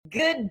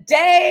Good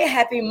day.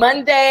 Happy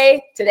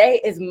Monday. Today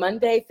is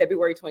Monday,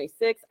 February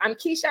 26th. I'm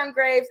Keyshawn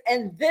Graves,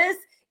 and this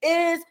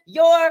is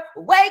your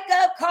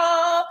wake-up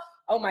call.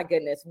 Oh my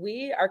goodness,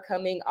 we are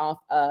coming off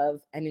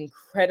of an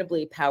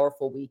incredibly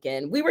powerful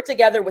weekend. We were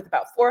together with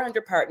about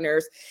 400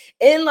 partners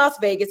in Las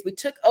Vegas. We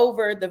took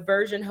over the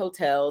Virgin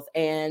Hotels,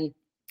 and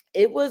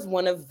it was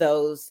one of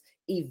those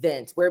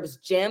events where it was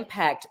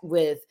jam-packed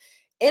with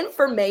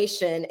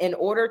information in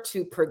order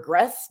to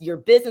progress your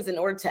business, in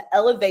order to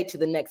elevate to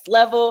the next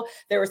level.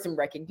 There was some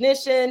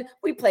recognition.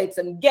 We played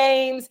some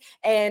games,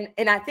 and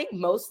I think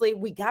mostly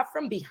we got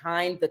from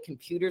behind the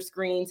computer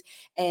screens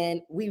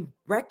and we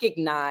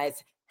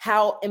recognized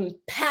how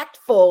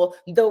impactful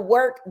the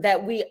work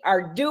that we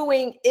are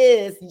doing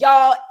is.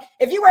 Y'all,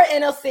 if you were at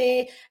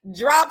NLC,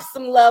 drop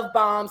some love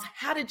bombs.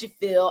 How did you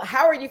feel?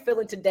 How are you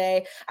feeling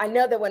today? I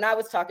know that when I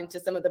was talking to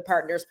some of the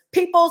partners,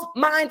 people's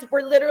minds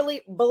were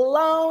literally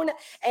blown.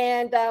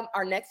 And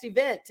our next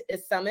event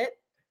is Summit.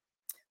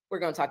 We're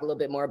going to talk a little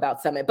bit more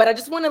about Summit, but I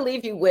just want to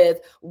leave you with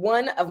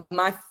one of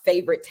my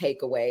favorite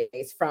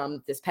takeaways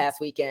from this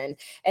past weekend.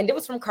 And it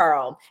was from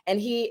Carl.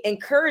 And he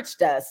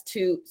encouraged us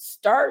to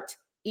start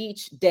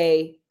each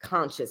day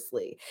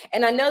consciously.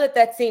 And I know that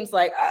that seems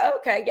like, oh,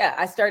 okay, yeah,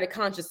 I started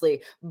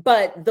consciously,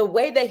 but the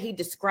way that he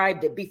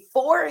described it,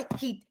 before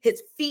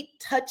his feet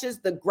touches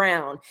the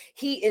ground,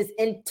 he is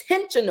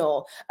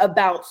intentional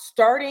about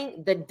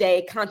starting the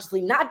day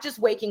consciously, not just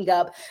waking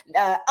up,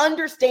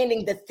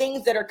 understanding the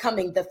things that are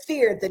coming, the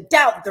fear, the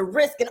doubt, the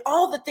risk, and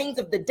all the things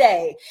of the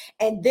day.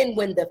 And then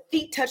when the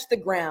feet touch the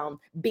ground,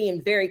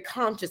 being very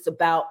conscious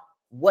about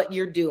what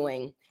you're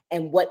doing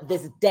and what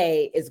this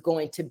day is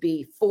going to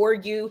be for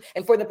you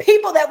and for the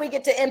people that we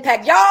get to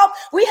impact. Y'all,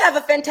 we have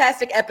a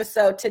fantastic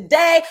episode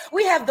today.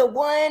 We have the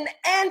one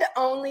and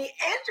only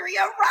Andrea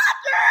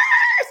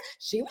Rogers.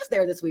 She was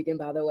there this weekend,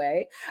 by the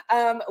way.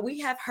 We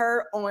have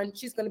her on.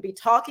 She's going to be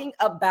talking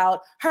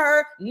about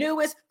her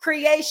newest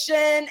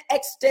creation,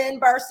 Xtend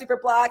Barre Super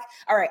Block.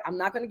 All right, I'm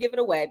not going to give it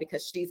away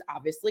because she's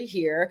obviously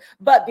here.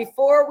 But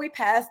before we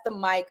pass the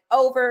mic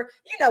over,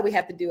 you know we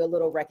have to do a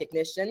little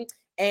recognition.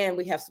 And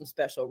we have some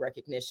special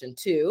recognition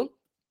too.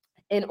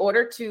 In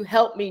order to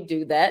help me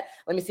do that,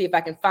 let me see if I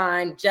can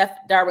find Jeff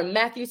Darwin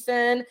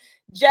Matthewson.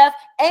 Jeff,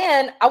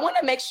 and I want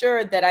to make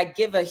sure that I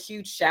give a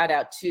huge shout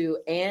out to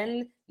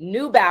Ann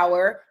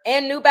Neubauer.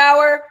 Ann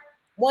Neubauer,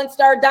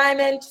 1-star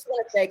diamond. Just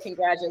want to say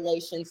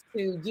congratulations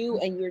to you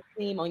and your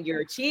team on your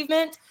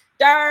achievement.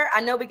 Dar,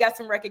 I know we got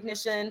some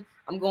recognition.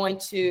 I'm going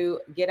to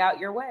get out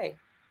your way.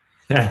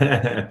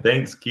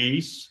 Thanks,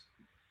 Keish.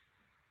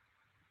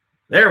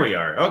 There we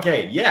are.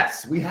 Okay,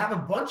 yes, we have a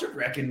bunch of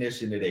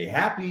recognition today.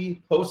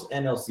 Happy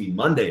post-NLC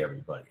Monday,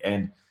 everybody.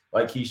 And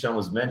like Keyshawn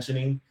was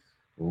mentioning,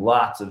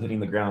 lots of hitting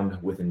the ground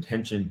with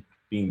intention,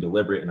 being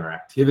deliberate in our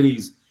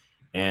activities.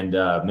 And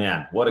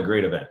man, what a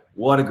great event.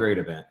 What a great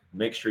event.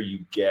 Make sure you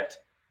get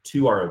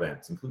to our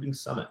events, including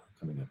Summit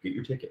coming up. Get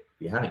your ticket if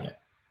you haven't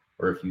yet.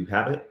 Or if you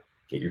have it,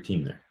 get your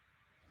team there.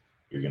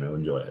 You're going to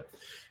enjoy it.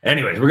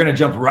 Anyways, we're going to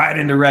jump right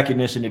into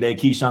recognition today.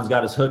 Keyshawn's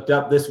got us hooked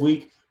up this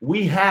week.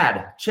 We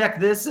had, check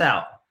this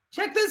out,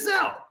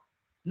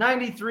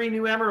 93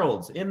 new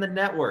emeralds in the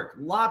network,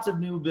 lots of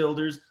new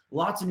builders,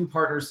 lots of new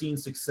partners seeing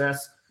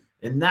success.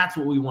 And that's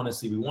what we want to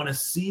see. We want to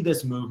see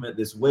this movement,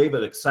 this wave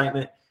of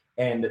excitement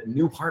and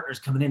new partners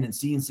coming in and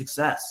seeing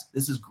success.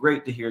 This is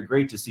great to hear,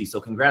 great to see.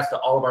 So congrats to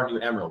all of our new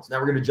emeralds.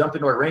 Now we're going to jump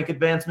into our rank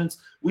advancements.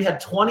 We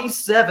had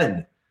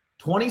 27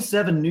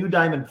 new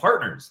diamond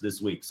partners this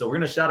week. So we're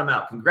going to shout them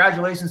out.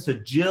 Congratulations to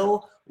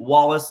Jill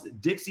Wallace,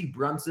 Dixie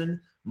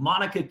Brunson,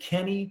 Monica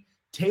Kenny,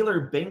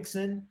 Taylor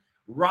Bankson,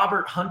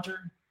 Robert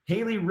Hunter,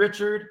 Haley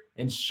Richard,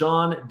 and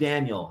Sean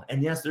Daniel.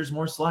 And yes, there's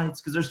more slides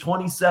because there's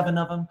 27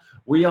 of them.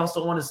 We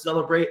also want to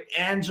celebrate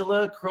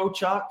Angela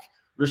Krochak,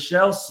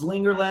 Rochelle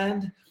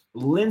Slingerland,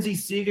 Lindsay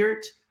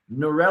Siegert,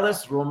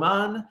 Norelis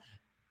Roman,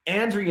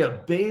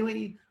 Andrea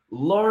Bailey,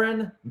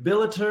 Lauren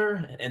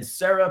Billeter, and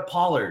Sarah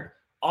Pollard.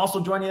 Also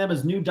joining them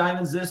as new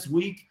diamonds this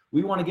week.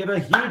 We want to give a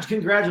huge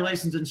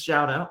congratulations and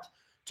shout out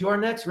to our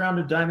next round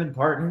of diamond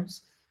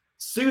partners.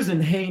 Susan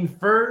Hain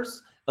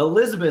Furs,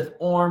 Elizabeth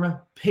Orm,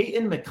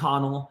 Peyton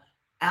McConnell,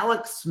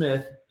 Alex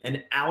Smith,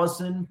 and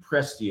Allison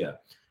Prestia.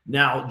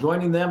 Now,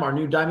 joining them are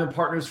new diamond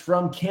partners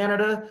from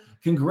Canada.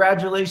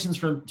 Congratulations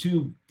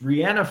to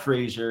Brianna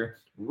Fraser,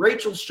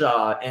 Rachel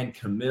Shaw, and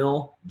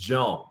Camille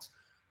Jones.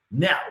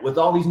 Now, with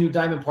all these new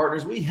diamond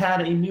partners, we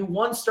had a new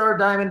 1-star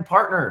diamond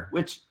partner,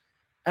 which,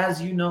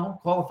 as you know,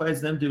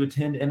 qualifies them to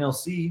attend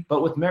NLC.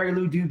 But with Mary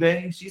Lou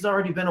Dubé, she's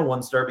already been a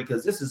 1-star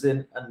because this is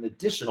in an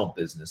additional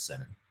business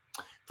center.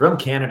 From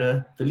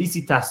Canada,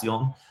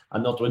 félicitations à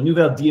notre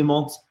nouvelle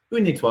diamante,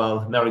 une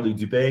étoile, Marie-Lou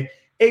Dubé,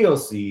 et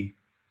aussi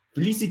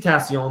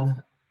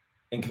félicitations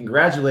and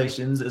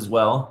congratulations as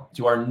well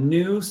to our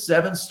new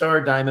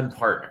 7-star diamond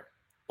partner,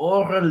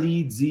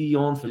 Aurélie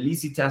Dion.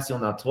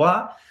 Félicitations à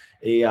toi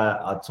et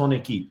à ton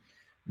équipe.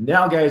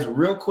 Now, guys,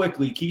 real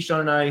quickly, Keyshawn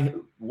and I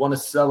want to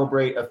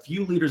celebrate a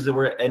few leaders that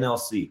were at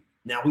NLC.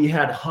 Now, we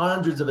had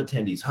hundreds of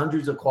attendees,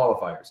 hundreds of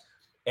qualifiers.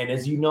 And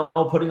as you know,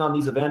 putting on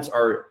these events,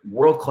 our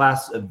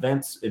world-class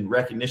events and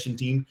recognition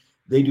team,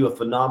 they do a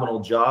phenomenal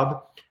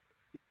job.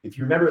 If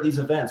you remember at these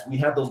events, we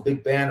have those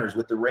big banners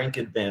with the rank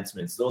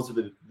advancements, those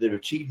that have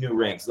achieved new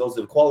ranks, those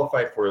that have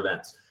qualified for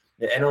events.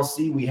 At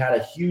NLC, we had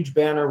a huge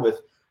banner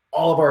with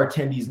all of our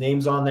attendees'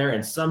 names on there,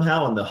 and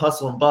somehow in the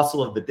hustle and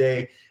bustle of the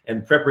day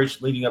and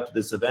preparation leading up to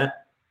this event,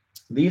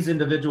 these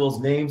individuals'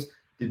 names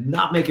did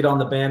not make it on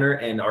the banner,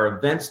 and our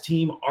events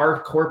team,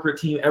 our corporate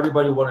team,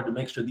 everybody wanted to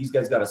make sure these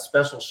guys got a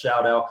special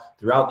shout out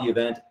throughout the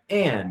event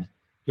and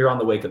here on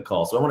the Wake Up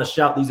Call. So I want to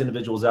shout these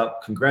individuals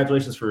out.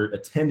 Congratulations for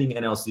attending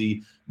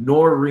NLC.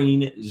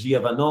 Noreen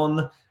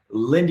Giovannon,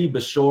 Lindy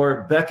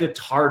Bashore, Becca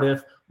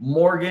Tardif,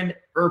 Morgan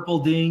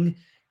Erpelding,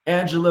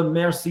 Angela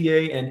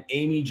Mercier, and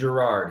Amy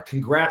Gerard.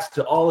 Congrats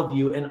to all of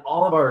you and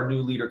all of our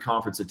new Leader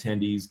Conference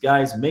attendees.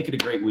 Guys, make it a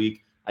great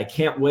week. I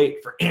can't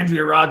wait for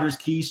Andrea Rogers,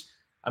 Keish.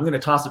 I'm going to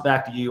toss it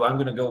back to you. I'm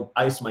going to go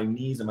ice my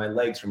knees and my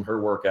legs from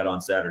her workout on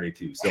Saturday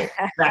too. So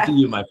back to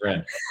you, my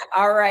friend.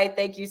 All right.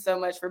 Thank you so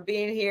much for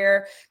being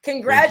here.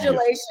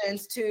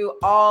 Congratulations to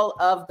all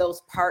of those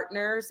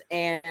partners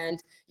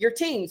and your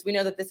teams. We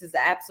know that this is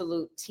an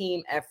absolute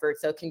team effort.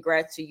 So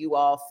congrats to you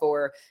all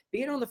for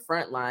being on the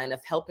front line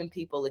of helping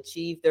people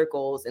achieve their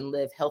goals and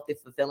live healthy,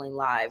 fulfilling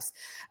lives.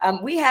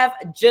 We have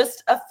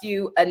just a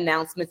few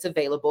announcements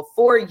available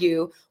for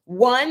you.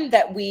 One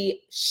that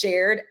we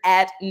shared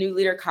at New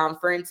Leader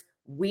Conference.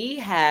 We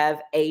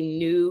have a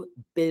new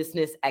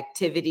business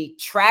activity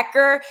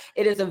tracker.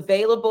 It is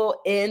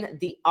available in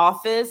the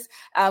office.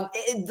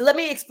 Let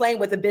me explain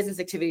what the business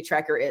activity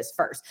tracker is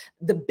first.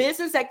 The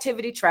business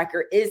activity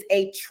tracker is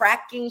a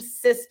tracking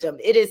system.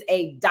 It is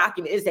a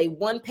document. It is a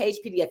one-page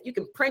PDF. You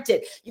can print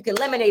it. You can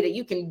laminate it.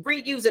 You can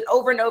reuse it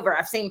over and over.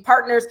 I've seen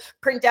partners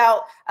print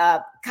out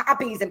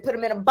copies and put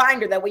them in a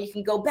binder. That way you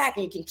can go back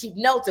and you can keep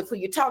notes of who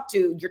you talk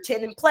to, your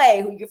 10 in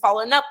play, who you're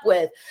following up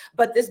with.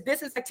 But this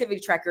business activity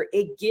tracker,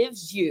 it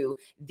gives you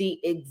the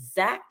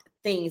exact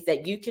things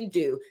that you can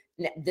do.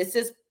 Now, this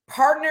is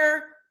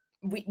partner.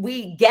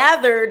 We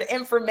gathered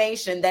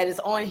information that is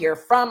on here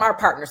from our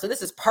partners. So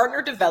this is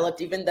partner developed,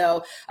 even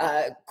though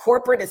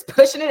corporate is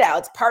pushing it out.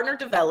 It's partner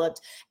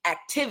developed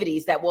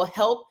activities that will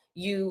help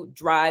you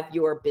drive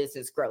your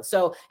business growth.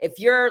 So if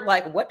you're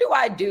like, what do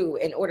I do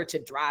in order to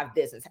drive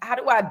business? How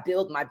do I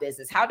build my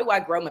business? How do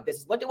I grow my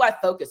business? What do I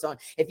focus on?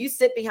 If you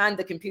sit behind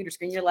the computer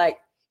screen, you're like,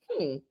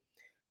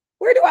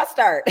 where do I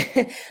start?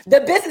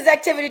 The business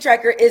activity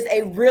tracker is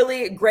a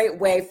really great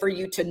way for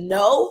you to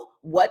know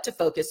what to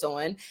focus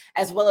on,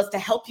 as well as to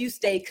help you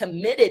stay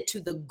committed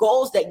to the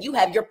goals that you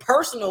have, your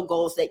personal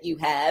goals that you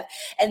have,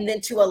 and then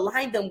to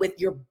align them with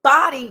your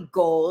BODi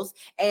goals.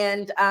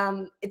 And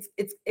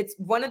it's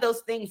one of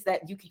those things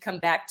that you can come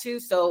back to.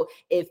 So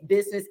if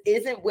business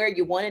isn't where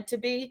you want it to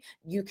be,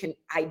 you can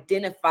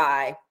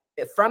identify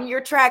from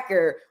your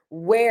tracker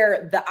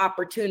where the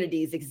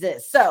opportunities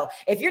exist. So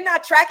if you're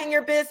not tracking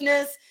your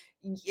business,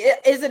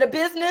 is it a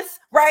business,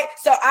 right?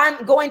 So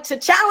I'm going to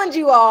challenge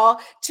you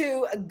all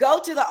to go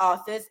to the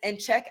office and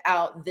check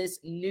out this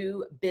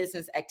new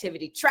business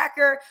activity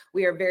tracker.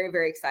 We are very,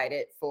 very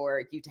excited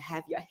for you to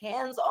have your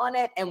hands on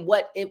it and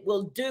what it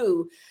will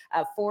do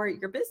for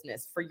your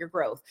business, for your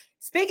growth.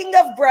 Speaking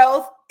of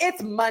growth,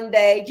 it's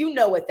Monday. You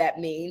know what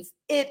that means.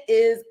 It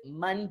is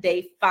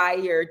Monday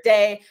Fire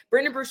Day.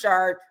 Brendan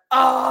Bouchard,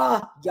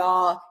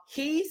 y'all,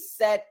 he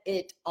set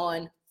it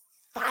on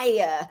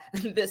fire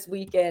this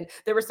weekend.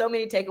 There were so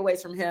many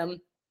takeaways from him,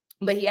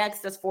 but he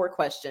asked us 4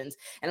 questions,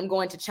 and I'm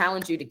going to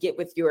challenge you to get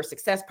with your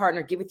success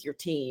partner, get with your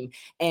team,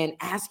 and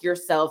ask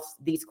yourself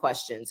these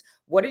questions.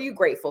 What are you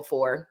grateful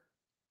for?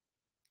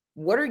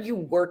 What are you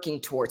working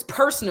towards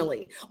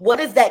personally? What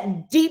is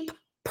that deep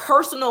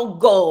personal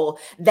goal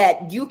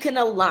that you can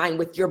align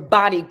with your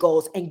BODi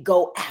goals and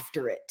go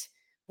after it?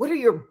 What are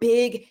your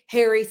big,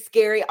 hairy,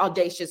 scary,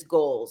 audacious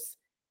goals?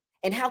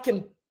 And how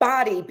can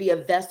BODi be a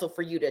vessel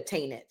for you to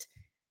attain it?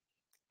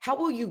 How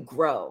will you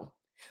grow?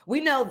 We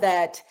know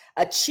that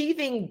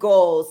achieving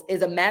goals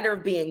is a matter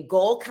of being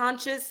goal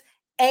conscious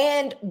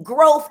and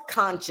growth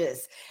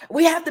conscious.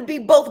 We have to be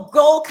both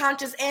goal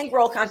conscious and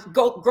growth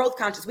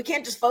conscious. We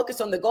can't just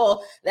focus on the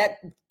goal. That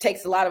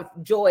takes a lot of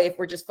joy if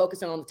we're just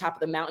focusing on the top of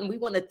the mountain. We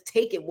want to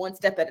take it one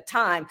step at a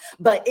time.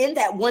 But in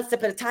that one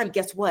step at a time,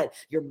 guess what?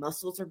 Your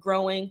muscles are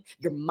growing.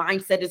 Your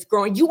mindset is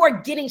growing. You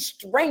are getting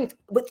strength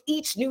with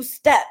each new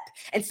step.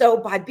 And so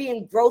by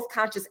being growth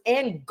conscious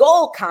and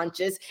goal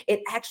conscious, it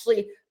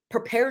actually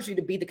prepares you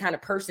to be the kind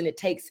of person it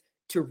takes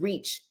to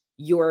reach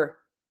your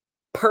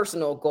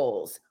personal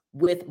goals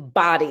with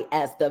BODi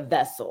as the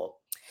vessel.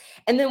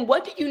 And then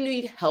what do you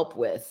need help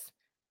with?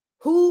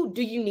 Who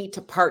do you need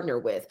to partner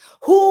with?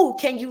 Who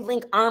can you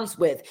link arms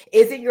with?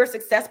 Is it your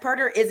success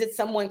partner? Is it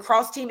someone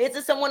cross team? Is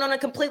it someone on a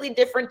completely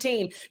different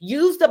team?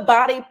 Use the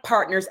BODi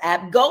Partners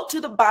app. Go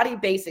to the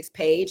BODi Basics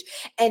page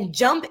and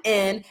jump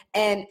in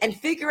and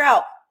figure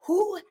out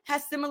Who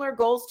has similar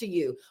goals to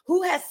you?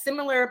 Who has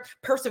similar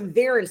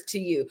perseverance to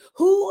you?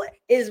 Who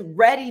is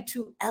ready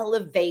to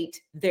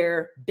elevate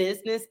their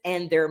business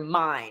and their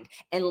mind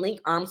and link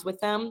arms with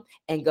them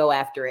and go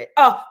after it?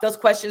 Oh, those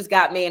questions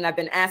got me. And I've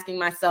been asking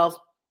myself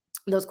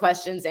those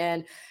questions.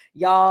 And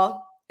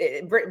y'all,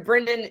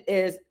 Brendan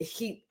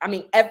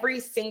every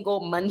single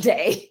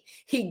Monday,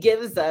 he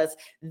gives us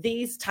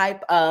these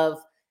type of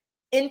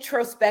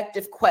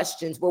introspective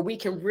questions where we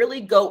can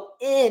really go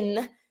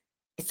in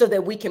so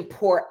that we can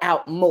pour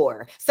out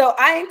more. So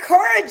I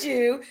encourage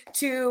you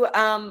to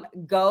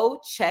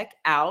go check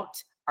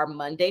out our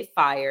Monday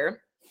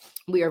Fire.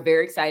 We are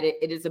very excited.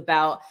 It is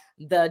about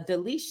the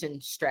deletion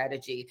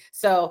strategy.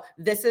 So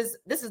this is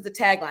the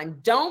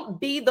tagline. Don't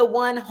be the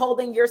one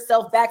holding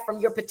yourself back from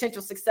your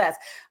potential success.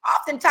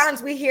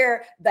 Oftentimes we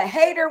hear the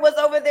hater was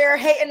over there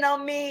hating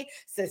on me.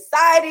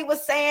 Society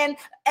was saying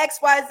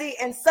XYZ.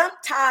 And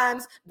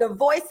sometimes the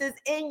voices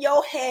in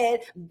your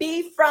head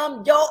be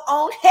from your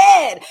own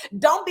head.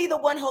 Don't be the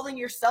one holding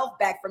yourself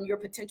back from your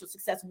potential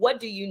success. What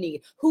do you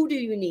need? Who do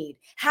you need?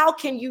 How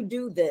can you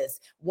do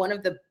this? One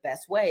of the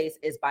best ways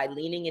is by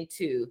leaning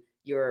into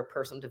your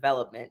personal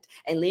development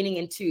and leaning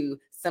into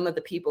some of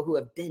the people who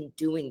have been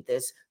doing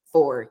this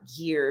for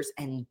years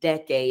and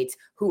decades,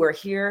 who are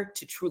here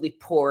to truly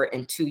pour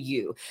into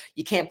you.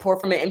 You can't pour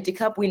from an empty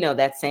cup. We know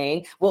that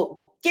saying. Well,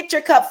 get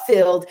your cup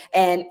filled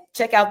and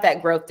check out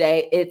that growth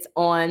day. It's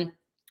on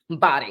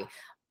BODi.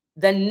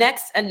 The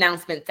next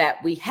announcement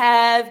that we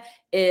have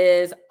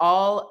is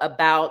all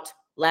about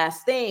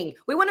last thing.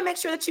 We want to make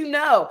sure that you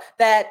know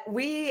that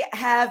we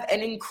have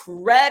an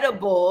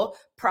incredible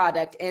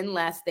product in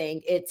last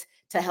thing. It's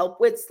to help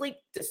with sleep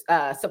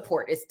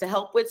support. It's to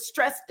help with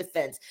stress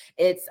defense.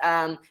 It's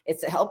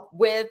to help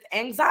with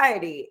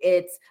anxiety.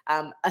 It's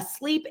a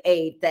sleep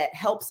aid that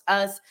helps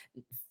us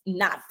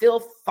not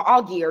feel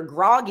foggy or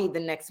groggy the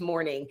next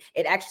morning.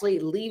 It actually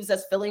leaves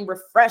us feeling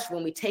refreshed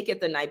when we take it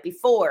the night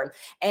before.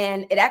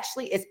 And it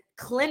actually is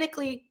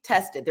clinically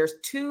tested. There's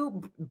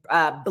 2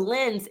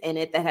 blends in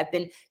it that have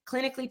been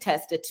clinically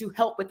tested to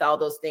help with all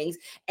those things.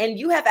 And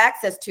you have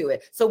access to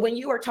it. So when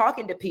you are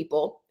talking to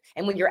people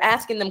and when you're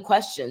asking them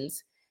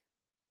questions,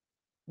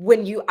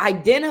 when you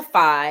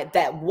identify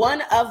that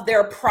one of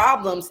their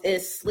problems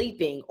is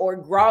sleeping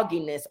or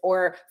grogginess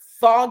or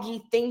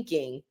foggy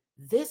thinking,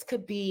 this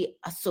could be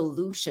a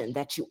solution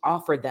that you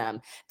offer them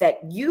that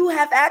you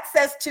have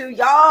access to,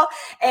 y'all.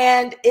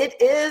 And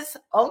it is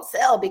on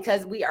sale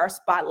because we are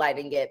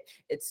spotlighting it.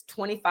 It's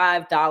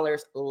 $25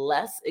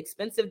 less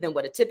expensive than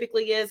what it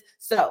typically is.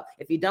 So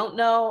if you don't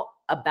know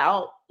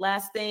about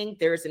last thing,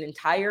 there's an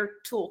entire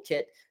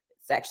toolkit.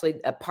 It's actually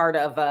a part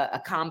of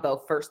a combo,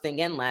 first thing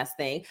and last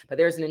thing, but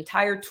there's an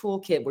entire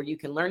toolkit where you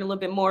can learn a little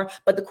bit more.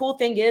 But the cool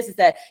thing is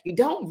that you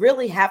don't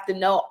really have to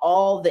know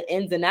all the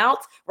ins and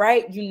outs,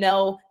 right? You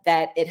know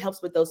that it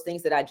helps with those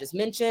things that I just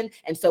mentioned.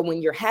 And so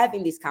when you're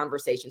having these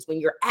conversations,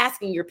 when you're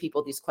asking your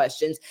people these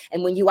questions,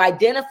 and when you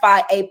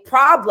identify a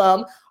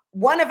problem,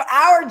 one of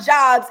our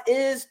jobs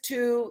is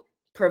to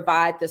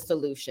provide the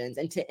solutions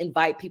and to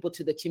invite people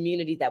to the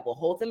community that will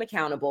hold them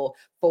accountable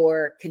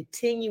for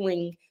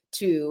continuing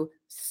to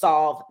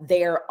solve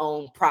their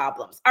own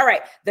problems. All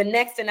right, the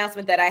next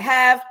announcement that I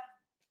have,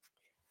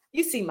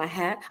 you see my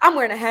hat. I'm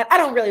wearing a hat. I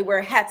don't really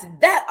wear hats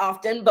that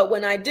often, but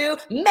when I do,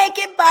 make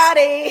it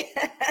BODi.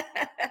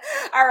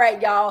 All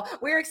right, y'all,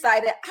 we're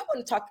excited. I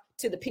want to talk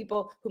to the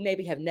people who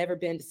maybe have never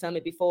been to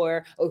Summit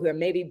before, or who have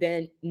maybe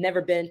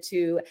never been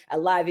to a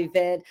live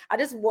event. I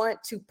just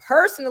want to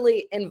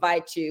personally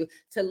invite you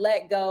to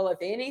let go of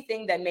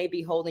anything that may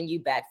be holding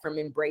you back from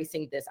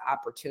embracing this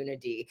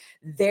opportunity.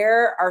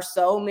 There are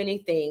so many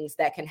things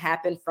that can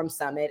happen from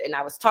Summit. And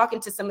I was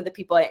talking to some of the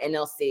people at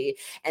NLC,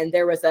 and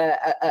there was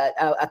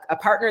a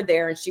partner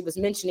there, and she was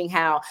mentioning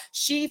how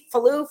she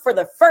flew for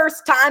the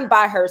first time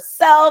by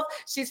herself.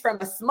 She's from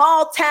a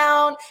small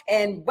town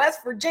in West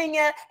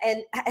Virginia,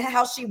 and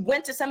how she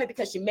went to Summit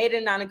because she made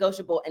it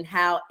non-negotiable, and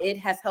how it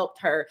has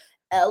helped her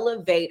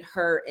elevate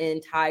her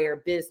entire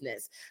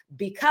business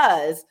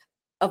because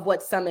of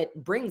what Summit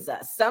brings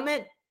us.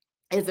 Summit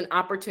is an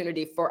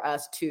opportunity for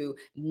us to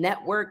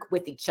network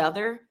with each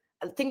other.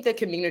 I think the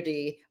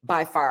community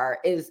by far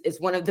is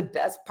one of the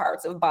best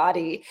parts of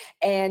BODi.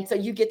 And so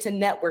you get to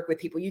network with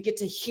people. You get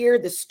to hear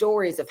the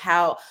stories of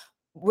how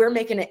we're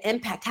making an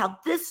impact, how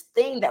this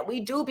thing that we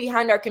do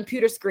behind our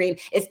computer screen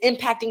is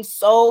impacting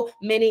so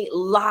many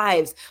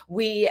lives.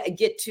 We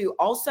get to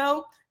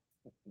also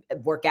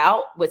work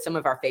out with some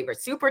of our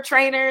favorite super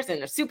trainers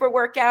in a super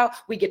workout.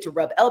 We get to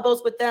rub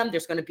elbows with them.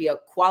 There's going to be a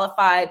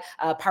qualified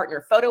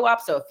partner photo op.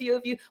 So a few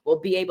of you will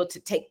be able to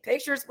take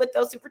pictures with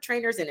those super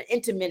trainers in an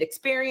intimate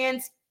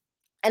experience.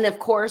 And of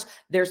course,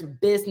 there's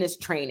business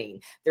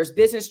training. There's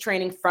business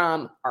training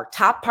from our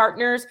top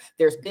partners.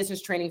 There's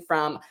business training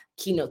from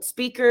keynote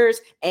speakers.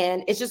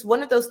 And it's just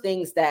one of those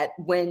things that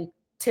when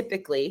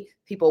typically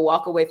people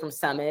walk away from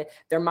Summit,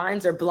 their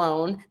minds are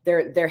blown,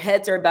 their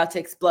heads are about to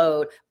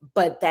explode,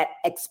 but that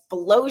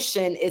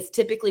explosion is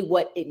typically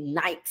what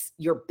ignites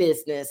your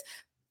business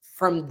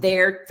from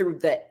there through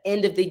the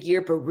end of the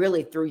year, but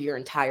really through your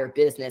entire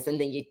business.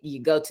 And then you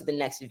go to the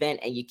next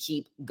event and you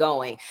keep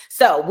going.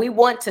 So we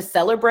want to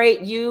celebrate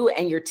you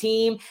and your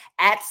team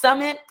at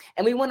Summit.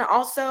 And we want to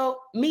also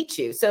meet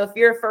you. So if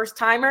you're a first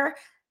timer,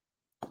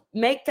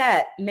 make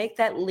that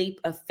leap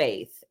of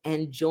faith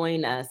and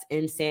join us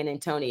in San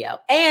Antonio.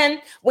 And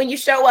when you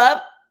show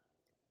up,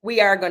 we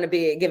are going to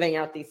be giving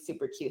out these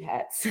super cute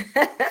hats.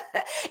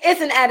 It's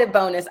an added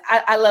bonus.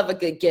 I love a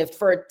good gift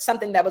for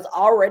something that was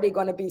already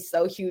going to be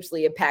so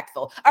hugely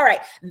impactful. All right.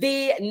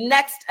 The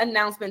next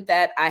announcement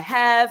that I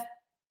have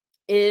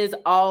is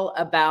all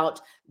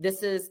about,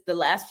 this is the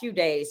last few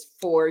days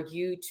for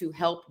you to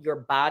help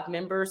your BOD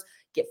members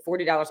get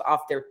 $40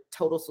 off their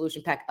total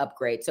solution pack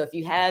upgrade. So if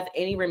you have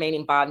any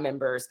remaining BOD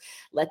members,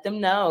 let them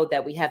know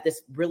that we have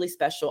this really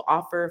special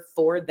offer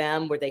for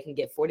them where they can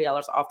get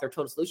 $40 off their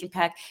total solution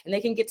pack, and they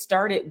can get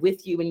started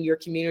with you in your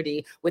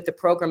community with the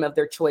program of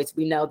their choice.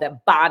 We know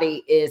that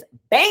BODi is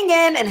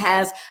banging and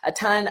has a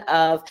ton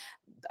of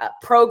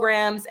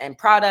programs and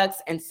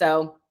products. And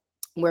so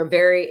we're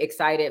very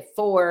excited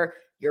for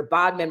your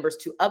BOD members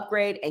to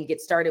upgrade and get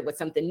started with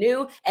something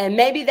new. And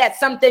maybe that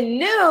something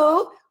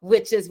new,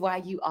 which is why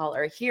you all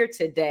are here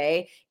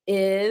today,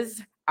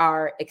 is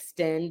our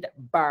Xtend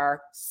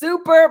Barre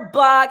Super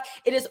Block.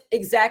 It is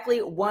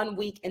exactly 1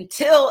 week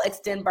until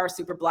Xtend Barre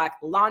Super Block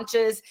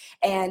launches.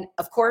 And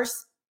of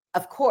course,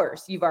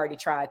 you've already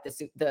tried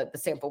the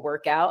sample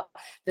workout.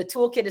 The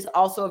toolkit is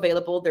also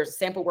available. There's a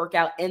sample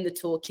workout in the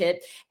toolkit.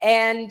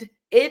 And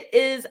it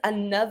is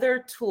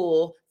another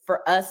tool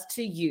for us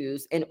to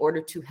use in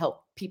order to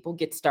help people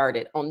get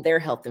started on their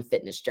health and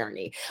fitness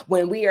journey.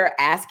 When we are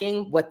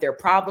asking what their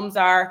problems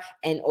are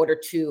in order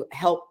to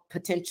help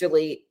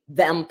potentially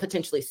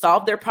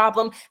solve their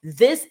problem,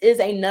 this is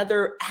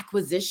another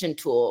acquisition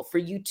tool for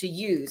you to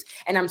use.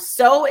 And I'm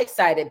so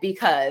excited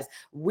because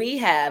we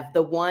have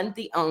the one,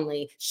 the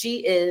only,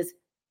 she is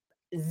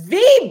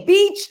the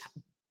beach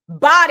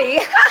body.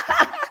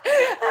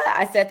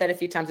 I said that a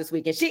few times this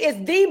weekend. She is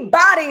the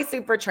BODi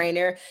super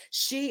trainer.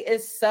 She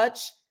is such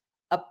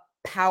a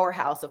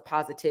powerhouse of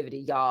positivity,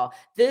 y'all.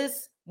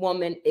 This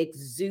woman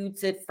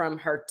exudes it from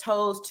her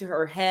toes to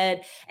her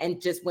head.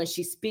 And just when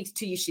she speaks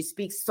to you, she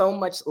speaks so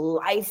much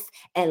life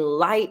and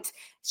light.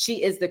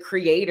 She is the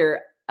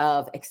creator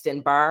of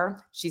Xtend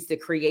Barre. She's the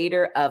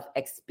creator of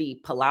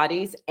XP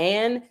Pilates.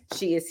 And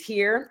she is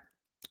here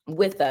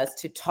with us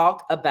to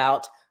talk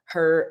about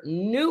her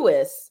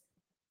newest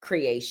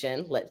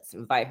creation. Let's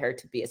invite her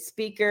to be a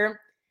speaker.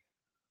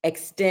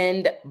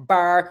 Xtend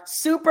Barre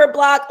Super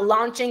Block,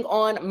 launching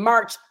on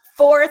March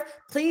 4th.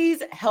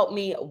 Please help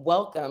me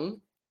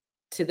welcome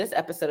to this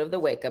episode of the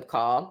Wake Up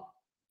Call,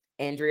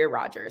 Andrea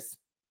Rogers.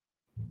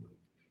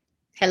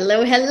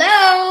 Hello,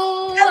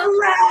 hello.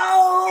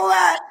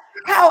 Hello.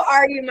 How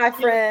are you, my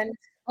friend?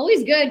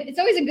 Always good. It's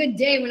always a good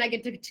day when I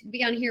get to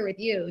be on here with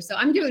you. So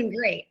I'm doing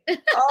great.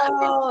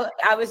 Oh,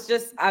 I was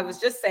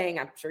just saying,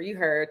 I'm sure you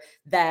heard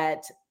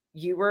that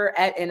you were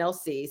at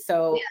NLC.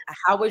 So yeah.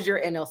 How was your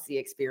NLC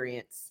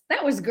experience?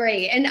 That was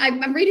great. And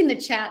I'm reading the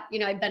chat. You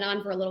know, I've been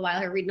on for a little while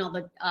here reading all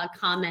the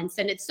comments,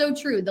 and it's so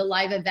true. The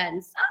live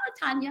events,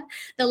 Tanya,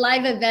 the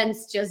live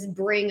events just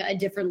bring a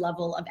different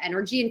level of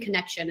energy and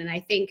connection. And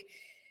I think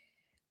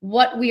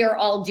what we are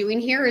all doing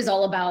here is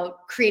all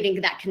about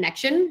creating that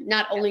connection,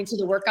 not only to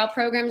the workout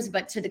programs,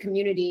 but to the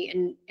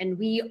community. And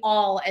we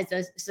all as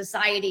a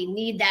society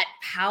need that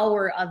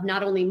power of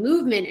not only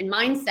movement and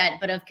mindset,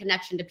 but of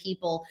connection to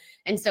people.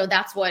 And so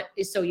that's what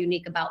is so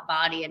unique about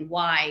BODi, and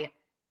why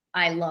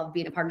I love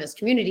being a part of this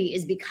community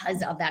is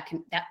because of that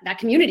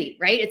community,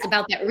 right? It's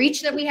about that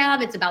reach that we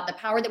have. It's about the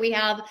power that we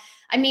have.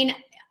 I mean,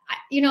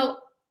 you know,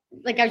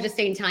 like I was just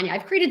saying, Tanya,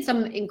 I've created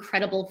some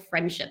incredible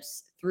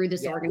friendships through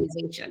this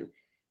organization.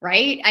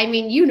 Right? I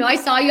mean, you know, I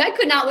saw you. I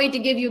could not wait to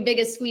give you the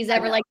biggest squeeze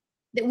ever. Like,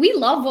 we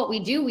love what we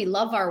do. We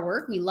love our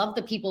work. We love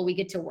the people we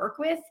get to work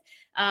with.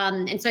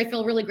 And so I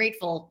feel really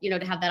grateful, you know,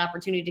 to have that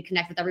opportunity to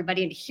connect with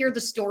everybody and to hear the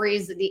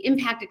stories, the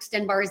impact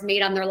Xtend Barre has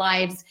made on their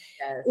lives.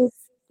 Yes.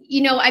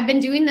 You know, I've been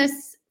doing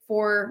this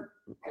for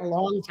a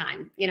long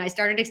time. You know, I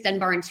started Xtend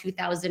Barre in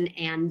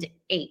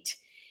 2008,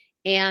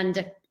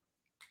 and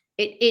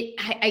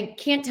I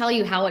can't tell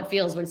you how it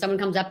feels when someone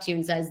comes up to you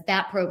and says,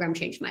 that program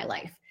changed my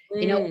life.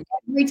 You know,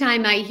 every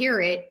time I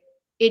hear it,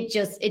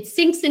 it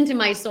sinks into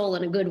my soul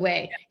in a good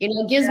way. You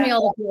know, it gives me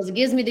all the feels. It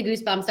gives me the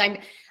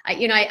goosebumps.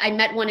 I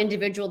met one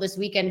individual this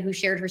weekend who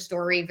shared her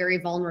story very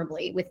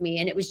vulnerably with me.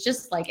 And it was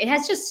just like, it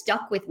has just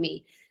stuck with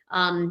me.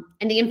 And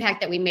the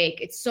impact that we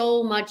make, it's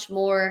so much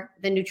more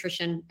than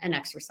nutrition and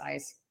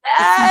exercise.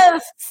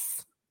 Yes.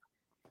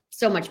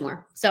 So much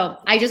more. So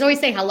I just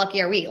always say, how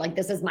lucky are we? Like,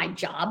 this is my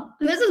job.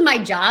 This is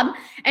my job.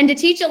 And to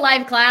teach a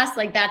live class,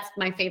 like, that's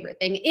my favorite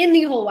thing in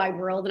the whole wide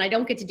world. And I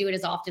don't get to do it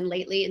as often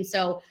lately. And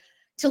so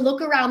to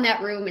look around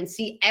that room and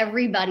see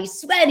everybody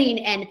sweating,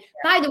 and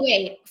by the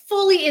way,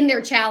 fully in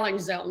their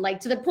challenge zone, like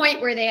to the point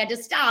where they had to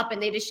stop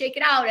and they had to shake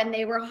it out and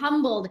they were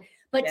humbled,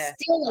 but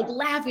still like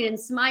laughing and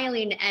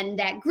smiling, and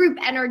that group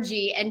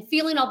energy and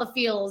feeling all the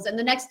feels. And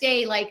the next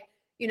day, like,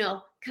 you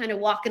know, kind of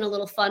walking a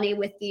little funny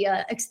with the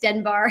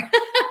Xtend bar.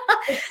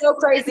 It's so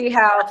crazy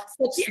how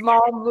such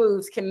small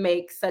moves can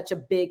make such a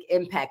big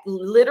impact,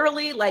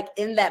 literally like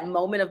in that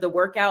moment of the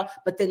workout,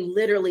 but then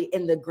literally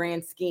in the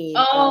grand scheme.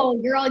 Oh,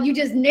 girl, you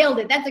just nailed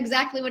it. That's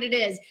exactly what it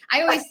is.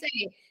 I always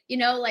say, you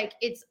know, like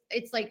it's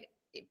like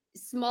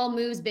small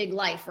moves, big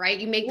life, right?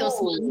 You make those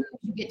small moves,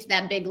 you get to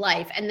that big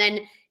life. And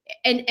then,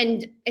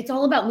 and it's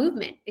all about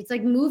movement. It's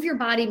like move your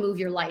body, move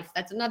your life.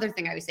 That's another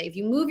thing I would say. If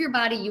you move your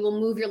body, you will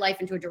move your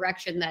life into a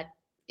direction that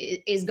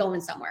is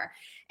going somewhere.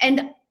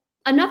 And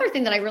another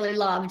thing that I really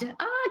loved,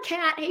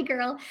 Kat, hey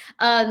girl.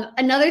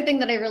 Another thing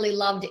that I really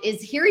loved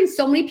is hearing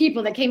so many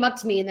people that came up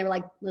to me and they were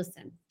like,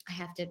 listen, I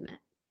have to admit,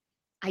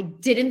 I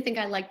didn't think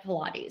I liked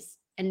Pilates.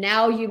 And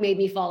now you made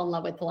me fall in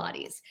love with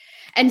Pilates.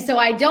 And so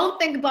I don't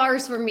think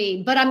bars for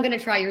me, but I'm going to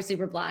try your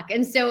Super Block.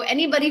 And so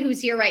anybody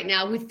who's here right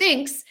now who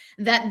thinks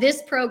that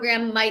this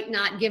program might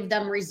not give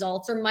them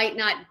results or might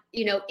not,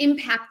 you know,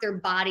 impact their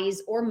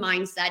bodies or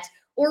mindset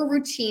or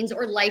routines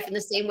or life in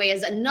the same way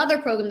as another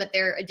program that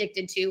they're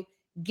addicted to,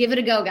 give it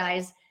a go,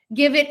 guys.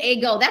 Give it a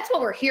go. That's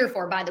what we're here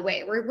for, by the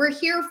way. We're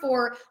here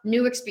for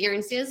new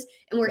experiences,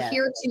 and we're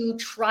here to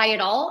try it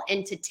all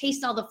and to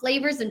taste all the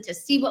flavors and to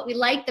see what we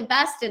like the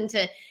best and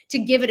to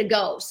give it a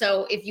go.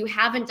 So if you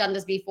haven't done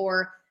this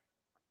before,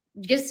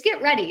 just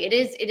get ready. It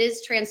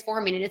is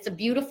transforming, and it's a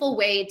beautiful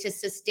way to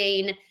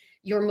sustain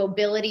your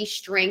mobility,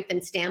 strength,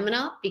 and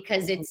stamina,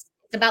 because it's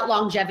about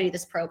longevity,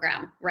 this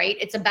program, right?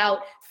 It's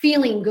about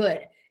feeling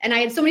good. And I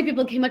had so many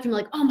people came up to me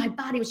like, oh, my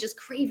body was just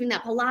craving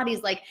that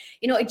Pilates. Like,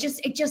 you know, it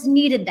just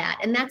needed that.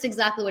 And that's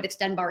exactly what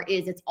Xtend Barre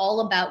is. It's all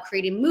about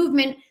creating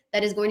movement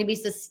that is going to be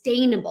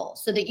sustainable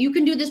so that you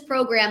can do this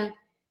program.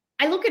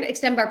 I look at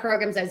Xtend Barre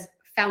programs as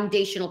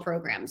foundational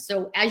programs.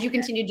 So as you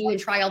continue to do and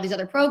try all these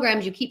other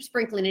programs, you keep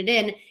sprinkling it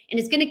in, and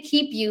it's going to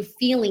keep you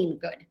feeling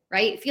good,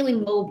 right?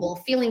 Feeling mobile,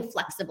 feeling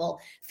flexible,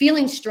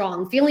 feeling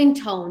strong, feeling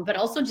toned, but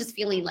also just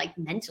feeling like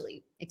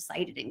mentally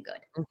excited and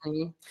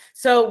good.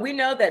 So we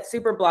know that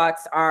Super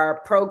Blocks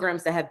are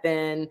programs that have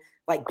been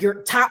like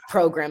your top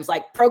programs,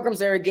 like programs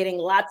that are getting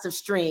lots of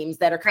streams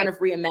that are kind of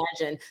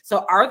reimagined.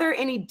 So are there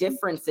any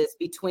differences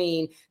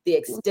between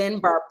the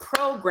Xtend Barre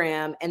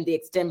program and the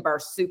Xtend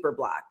Barre Super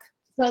Block?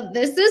 So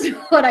this is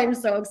what I'm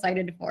so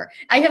excited for.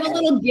 I have a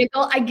little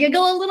giggle. I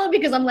giggle a little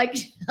because I'm like,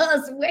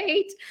 just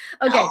wait.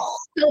 Okay.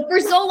 So for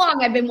so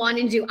long, I've been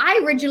wanting to do,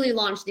 I originally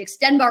launched the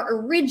Xtend Barre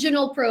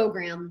original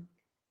program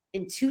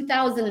in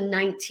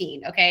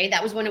 2019. Okay.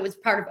 That was when it was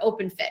part of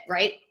Open Fit,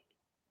 right?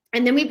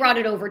 And then we brought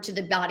it over to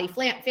the BODi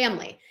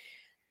family.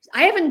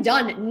 I haven't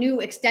done new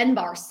Xtend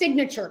Barre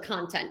signature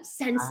content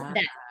since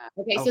then.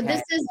 Okay. So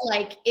this is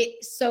like,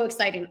 it's so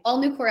exciting. All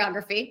new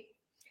choreography,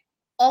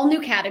 all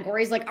new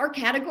categories. Like our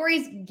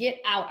categories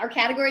get out. Our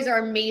categories are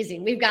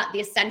amazing. We've got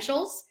the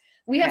essentials.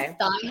 We have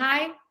thigh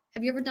high.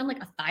 Have you ever done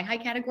like a thigh high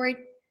category?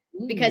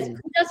 Because who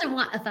doesn't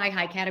want a thigh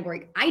high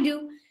category? I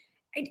do.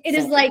 It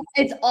is like,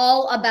 it's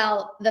all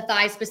about the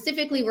thighs,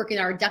 specifically working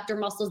our adductor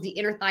muscles, the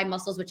inner thigh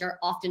muscles, which are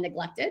often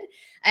neglected.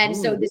 And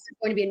so this is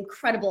going to be an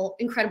incredible,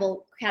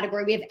 incredible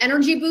category. We have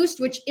energy boost,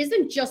 which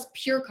isn't just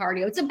pure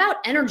cardio. It's about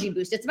energy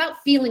boost. It's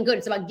about feeling good.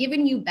 It's about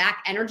giving you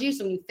back energy.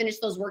 So when you finish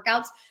those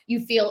workouts,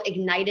 you feel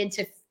ignited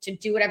to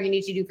do whatever you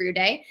need to do for your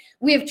day.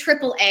 We have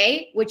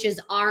AAA, which is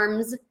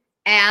arms,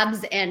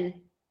 abs, and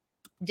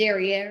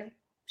derriere.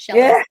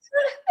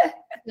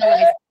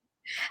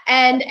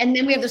 And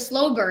then we have the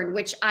slow burn,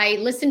 which I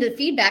listened to the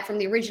feedback from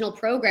the original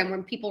program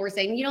when people were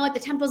saying, you know what, the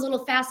tempo is a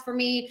little fast for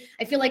me.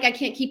 I feel like I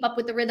can't keep up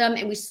with the rhythm,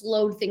 and we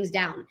slowed things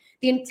down.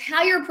 The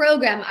entire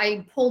program,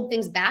 I pulled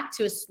things back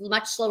to a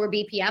much slower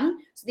BPM.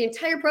 So the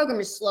entire program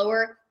is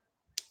slower,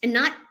 and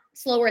not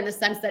slower in the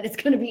sense that it's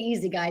going to be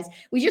easy, guys.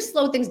 We just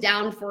slow things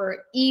down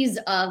for ease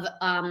of,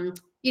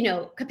 you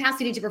know,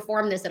 capacity to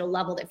perform this at a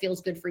level that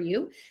feels good for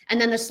you. And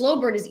then the slow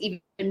burn is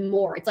even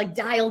more. It's like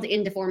dialed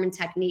into form and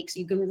technique. So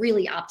you can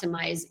really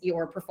optimize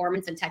your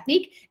performance and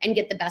technique and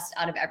get the best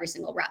out of every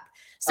single rep.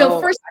 So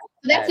first,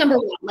 that's number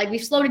one. Like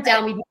we've slowed it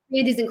down. We've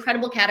created these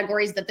incredible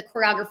categories that the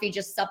choreography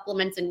just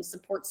supplements and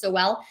supports so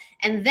well.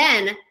 And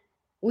then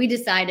we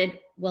decided,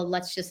 well,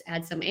 let's just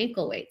add some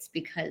ankle weights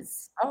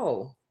because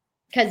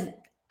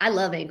I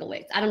love ankle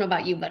weights. I don't know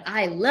about you, but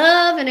I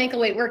love an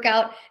ankle weight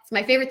workout. It's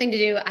my favorite thing to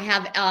do. I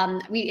have,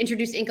 we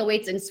introduced ankle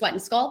weights in Sweat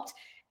and Sculpt,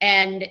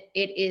 and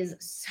it is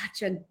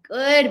such a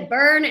good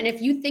burn. And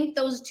if you think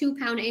those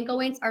 2-pound ankle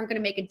weights aren't going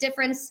to make a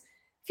difference,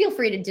 feel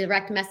free to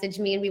direct message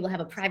me and we will have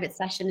a private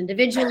session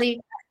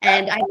individually.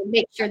 And I will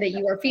make sure that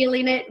you are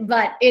feeling it,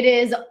 but it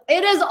is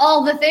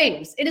all the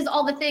things. It is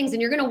all the things.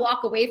 And you're going to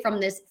walk away from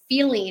this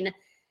feeling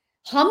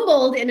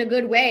humbled in a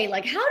good way.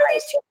 Like, how do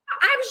these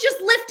I was just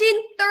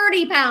lifting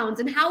 30 pounds,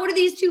 and how do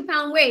these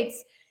 2-pound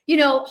weights, you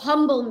know,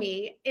 humble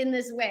me in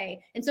this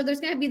way? And so there's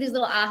going to be these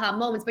little aha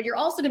moments, but you're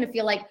also going to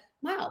feel like,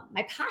 wow,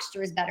 my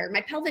posture is better. My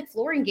pelvic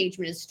floor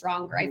engagement is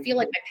stronger. I feel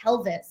like my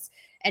pelvis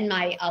and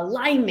my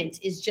alignment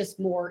is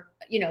just more,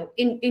 you know,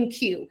 in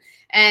cue.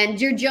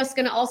 And you're just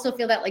going to also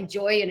feel that like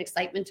joy and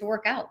excitement to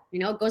work out. You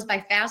know, it goes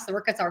by fast. The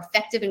workouts are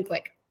effective and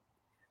quick.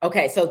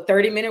 Okay. So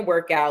 30-minute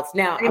workouts.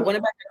 Now I want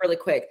to back up really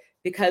quick.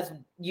 because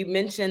you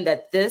mentioned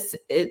that this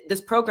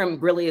program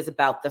really is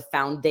about the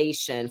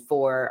foundation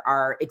for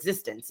our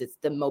existence. It's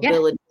the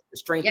mobility, the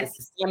strength,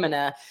 the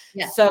stamina.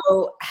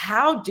 So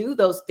how do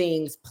those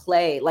things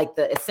play, like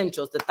the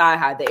essentials, the thigh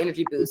high, the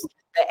energy boost,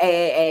 the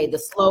AAA, the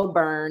slow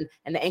burn,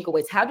 and the ankle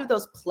weights? How do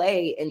those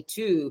play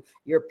into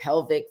your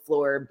pelvic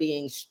floor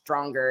being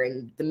stronger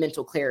and the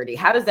mental clarity?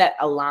 How does that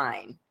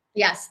align?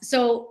 Yes.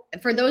 So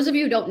for those of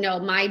you who don't know,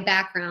 my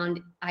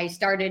background, I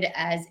started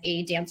as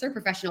a dancer,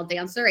 professional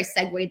dancer. I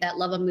segued that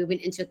love of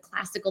movement into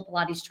classical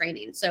Pilates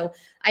training. So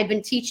I've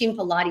been teaching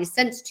Pilates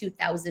since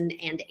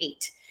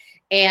 2008.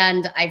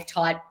 And I've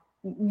taught,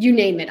 you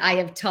name it, I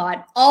have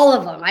taught all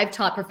of them. I've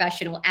taught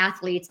professional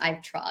athletes.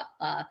 I've taught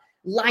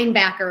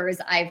linebackers.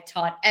 I've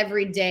taught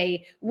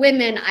everyday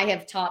women. I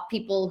have taught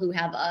people who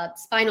have a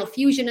spinal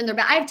fusion in their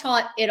back. I've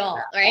taught it all,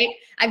 right?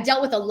 I've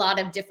dealt with a lot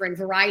of different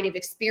variety of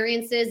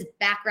experiences,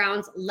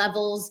 backgrounds,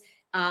 levels,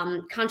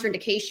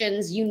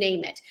 contraindications, you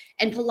name it.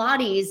 And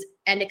Pilates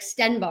and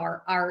Xtend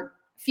Barre are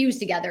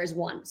fused together as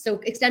one. So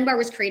Xtend Barre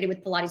was created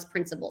with Pilates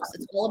principles.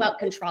 It's all about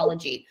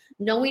contrology,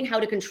 knowing how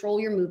to control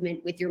your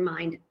movement with your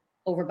mind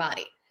over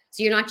body.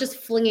 So you're not just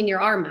flinging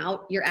your arm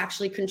out, you're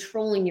actually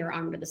controlling your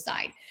arm to the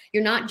side.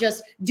 You're not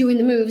just doing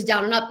the moves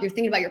down and up, you're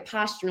thinking about your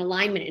posture and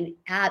alignment and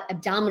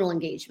abdominal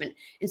engagement.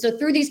 And so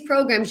through these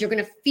programs, you're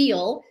going to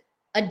feel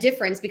a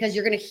difference because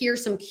you're going to hear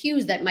some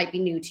cues that might be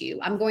new to you.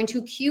 I'm going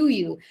to cue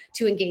you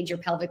to engage your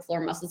pelvic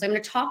floor muscles. I'm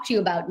going to talk to you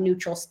about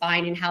neutral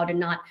spine and how to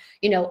not,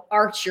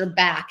 arch your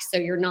back so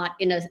you're not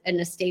in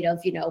a state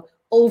of,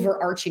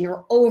 overarching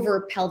or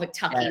over pelvic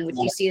tucking, which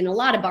you see in a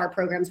lot of barre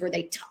programs where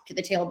they tuck to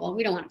the tailbone.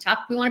 We don't want to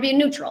tuck. We want to be in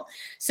neutral.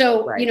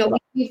 So,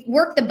 we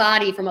work the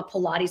body from a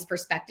Pilates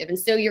perspective. And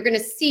so you're going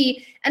to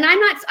see, and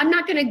I'm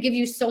not going to give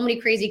you so many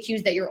crazy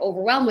cues that you're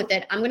overwhelmed with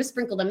it. I'm going to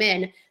sprinkle them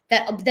in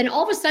that then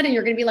all of a sudden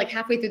you're going to be like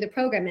halfway through the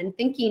program and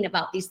thinking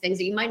about these things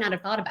that you might not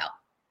have thought about.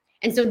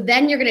 And so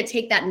then you're going to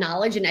take that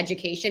knowledge and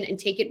education and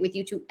take it with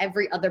you to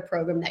every other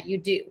program that you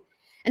do.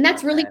 And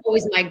that's really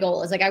always my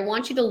goal, is like, I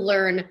want you to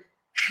learn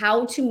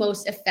how to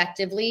most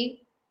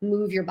effectively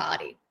move your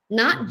body,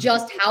 not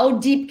just how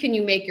deep can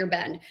you make your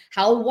bend,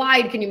 how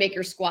wide can you make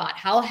your squat,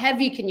 how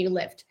heavy can you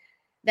lift.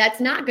 That's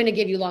not going to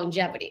give you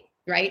longevity,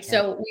 right?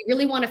 So we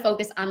really want to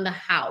focus on the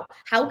how.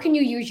 How can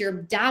you use your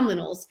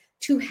abdominals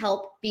to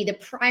help be the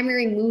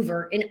primary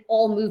mover in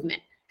all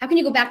movement? How can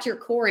you go back to your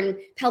core and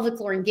pelvic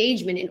floor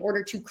engagement in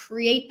order to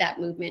create that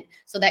movement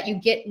so that you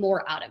get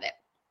more out of it?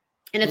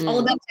 And it's all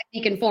about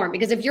technique and form,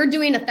 because if you're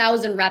doing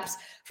 1,000 reps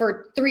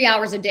for 3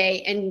 hours a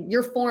day and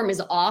your form is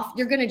off,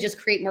 you're going to just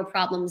create more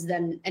problems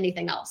than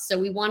anything else. So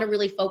we want to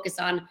really focus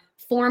on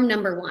form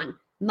number one,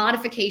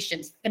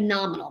 modifications,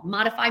 phenomenal,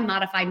 modify,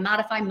 modify,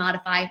 modify,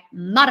 modify,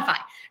 modify,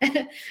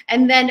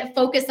 and then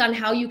focus on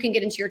how you can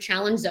get into your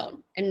challenge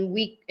zone. And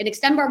in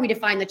Xtend Barre, we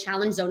define the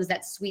challenge zone as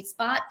that sweet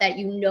spot that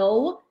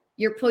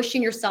you're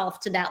pushing yourself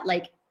to that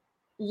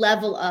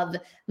level of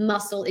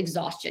muscle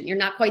exhaustion. You're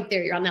not quite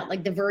there. You're on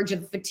that the verge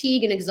of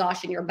fatigue and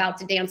exhaustion. You're about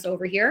to dance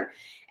over here.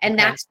 And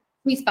that's the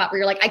sweet spot where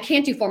you're like, I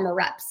can't do 4 more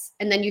reps.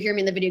 And then you hear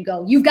me in the video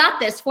go, you've got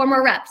this, 4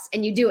 more reps,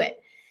 and you do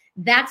it.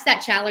 That's that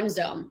challenge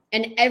zone.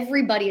 And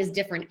everybody is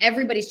different.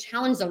 Everybody's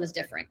challenge zone is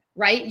different,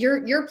 right?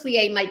 Your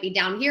plie might be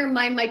down here.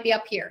 Mine might be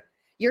up here.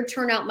 Your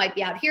turnout might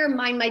be out here.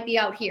 Mine might be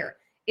out here.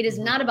 It is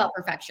not about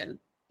perfection,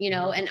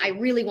 and I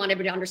really want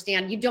everybody to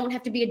understand, you don't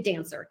have to be a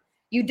dancer.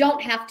 You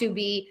don't have to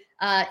be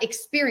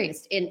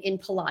experienced in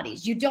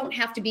Pilates. You don't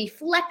have to be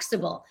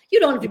flexible. You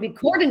don't have to be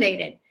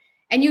coordinated.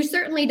 And you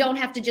certainly don't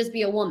have to just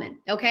be a woman,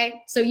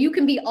 okay? So you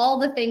can be all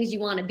the things you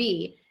want to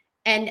be.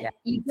 And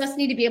you just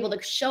need to be able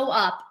to show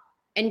up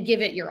and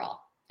give it your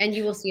all. And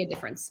you will see a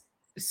difference.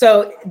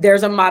 So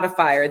there's a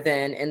modifier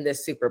then in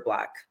this super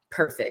block.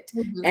 Perfect.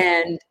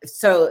 And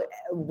so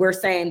we're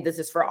saying this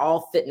is for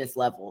all fitness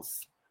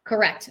levels.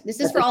 Correct. This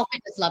is for all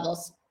fitness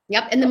levels.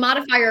 Yep. And the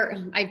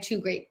modifier, I have 2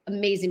 great,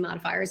 amazing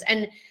modifiers.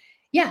 And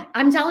yeah,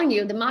 I'm telling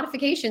you, the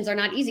modifications are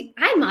not easy.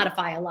 I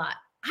modify a lot.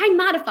 I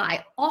modify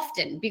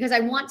often because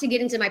I want to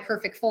get into my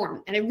perfect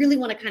form. And I really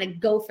want to kind of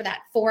go for that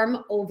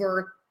form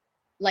over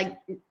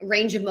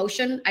range of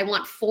motion. I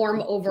want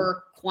form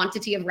over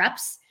quantity of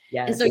reps.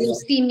 Yes. And so you'll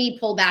see me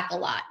pull back a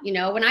lot.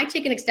 When I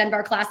take an Xtend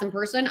Barre class in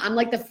person, I'm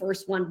like the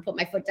first one to put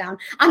my foot down.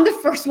 I'm the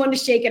first one to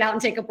shake it out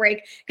and take a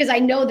break because I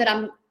know that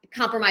I'm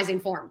compromising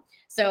form.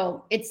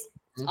 So it's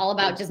all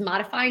about just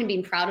modifying and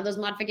being proud of those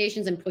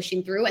modifications and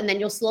pushing through. And then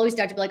you'll slowly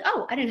start to be like,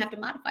 oh, I didn't have to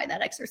modify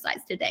that exercise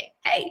today.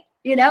 Hey,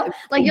 you'll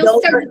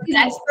start to see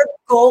that.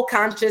 Goal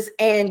conscious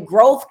and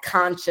growth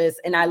conscious.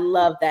 And I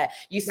love that.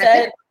 You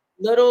said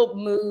little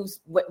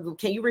moves.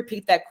 Can you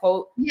repeat that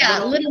quote?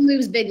 Yeah. Little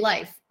moves, big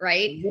life,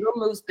 right? Little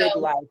moves, big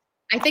life.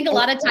 I think a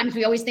lot of times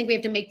we always think we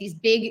have to make these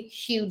big,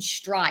 huge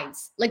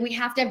strides. We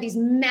have to have these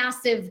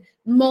massive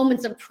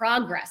moments of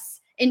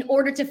progress in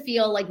order to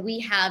feel like we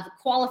have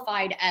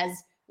qualified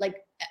as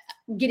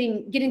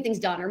getting things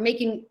done or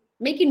making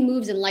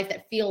moves in life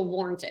that feel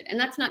warranted. And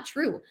that's not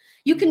true.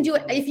 You can do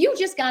it. If you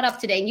just got up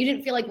today and you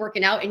didn't feel like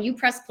working out and you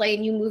press play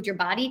and you moved your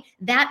body,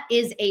 that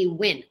is a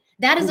win.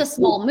 That is a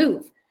small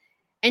move.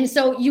 And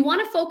so you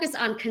want to focus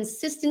on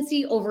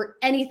consistency over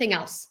anything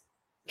else.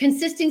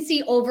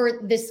 Consistency over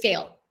the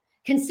scale,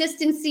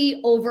 consistency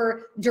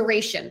over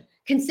duration,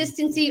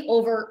 consistency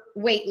over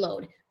weight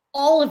load,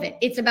 all of it.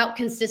 It's about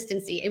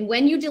consistency. And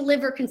when you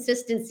deliver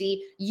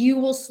consistency, you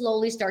will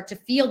slowly start to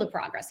feel the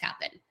progress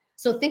happen.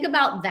 So think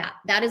about that.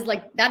 That is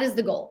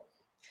the goal.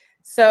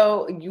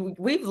 So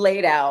we've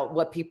laid out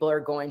what people are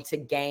going to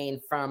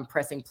gain from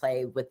pressing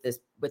play with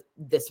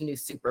this new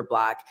super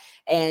block.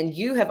 And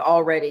you have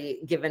already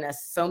given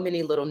us so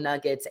many little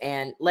nuggets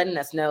and letting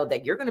us know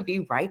that you're going to be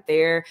right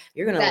there.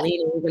 You're going to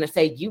lean in. You're going to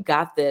say, you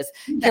got this.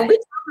 Can we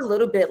talk a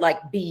little bit like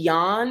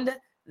beyond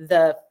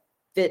the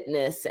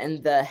fitness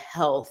and the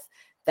health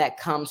that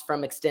comes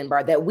from Xtend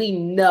Barre that we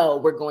know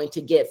we're going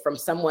to get from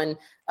someone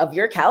of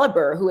your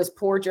caliber who has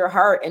poured your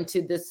heart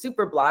into this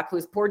super block, who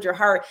has poured your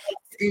heart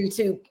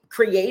into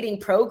creating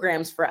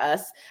programs for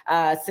us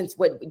since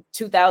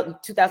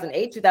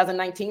 2008,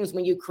 2019 was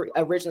when you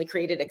originally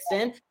created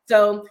Xtend.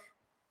 So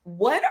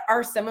what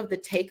are some of the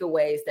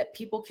takeaways that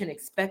people can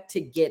expect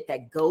to get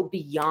that go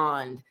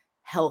beyond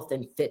health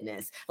and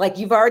fitness? Like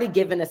you've already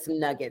given us some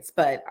nuggets,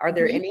 but are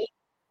there any?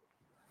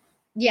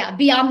 Yeah,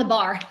 beyond the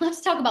bar.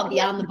 Let's talk about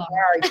beyond the bar.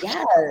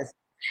 Yes.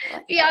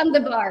 Beyond the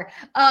bar.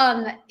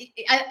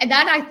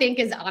 That I think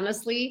is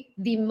honestly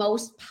the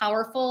most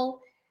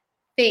powerful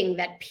thing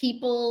that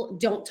people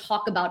don't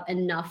talk about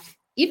enough,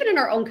 even in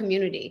our own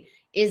community,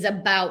 is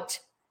about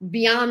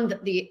beyond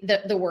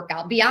the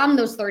workout, beyond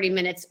those 30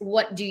 minutes.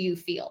 What do you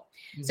feel?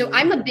 Mm-hmm. So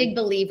I'm a big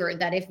believer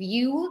that if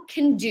you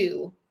can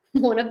do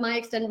one of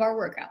my Xtend Barre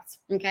workouts,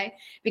 okay,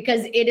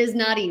 because it is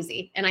not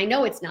easy, and I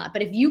know it's not,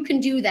 but if you can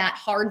do that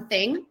hard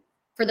thing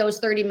for those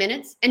 30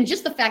 minutes, and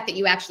just the fact that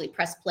you actually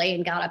pressed play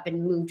and got up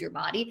and moved your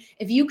body,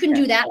 if you can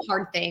do that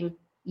hard thing,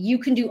 you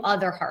can do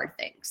other hard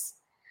things.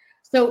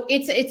 So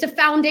it's a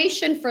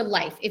foundation for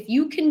life. If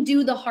you can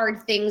do the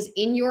hard things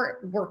in your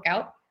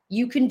workout,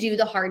 you can do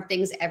the hard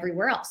things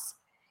everywhere else.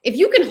 If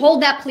you can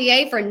hold that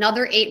plie for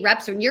another 8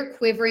 reps when you're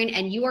quivering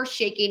and you are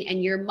shaking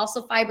and your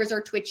muscle fibers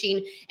are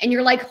twitching and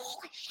you're like,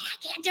 holy shit,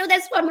 I can't do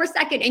this one more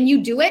second, and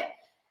you do it,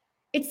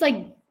 it's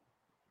like,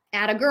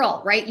 atta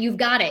girl, right? You've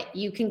got it.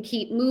 You can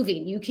keep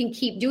moving. You can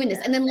keep doing this.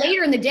 And then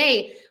later in the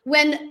day,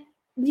 when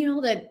you know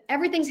that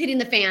everything's hitting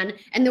the fan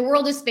and the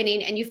world is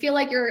spinning and you feel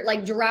like you're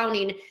like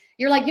drowning,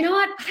 you're like, you know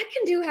what? I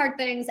can do hard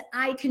things.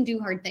 I can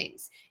do hard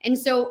things. And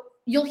so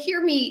you'll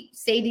hear me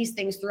say these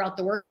things throughout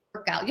the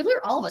workout. You'll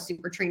hear all of us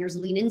super trainers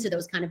lean into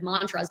those kind of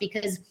mantras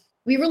because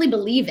we really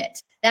believe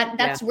it.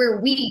 That's where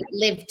we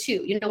live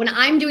too. You know, when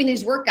I'm doing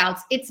these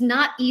workouts, it's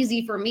not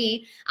easy for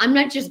me. I'm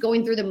not just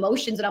going through the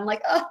motions and I'm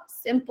like, oh,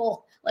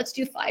 simple. Let's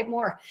do 5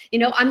 more. You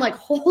know, I'm like,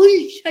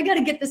 holy shit, I got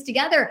to get this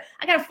together.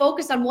 I got to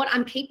focus on what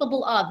I'm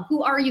capable of.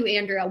 Who are you,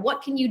 Andrea?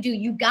 What can you do?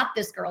 You got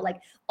this, girl.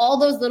 Like all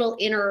those little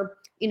inner,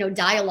 you know,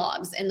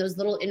 dialogues and those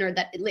little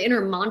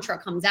inner mantra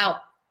comes out.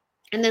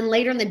 And then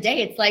later in the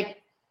day, it's like,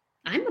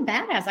 I'm a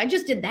badass. I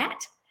just did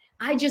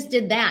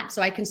that.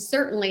 So I can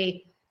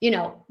certainly, you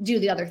know, do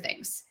the other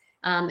things.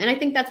 And I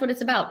think that's what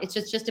it's about. It's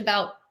just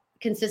about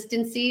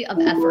consistency of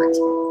effort.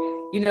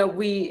 You know,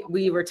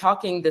 we were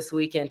talking this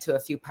weekend to a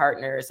few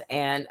partners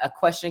and a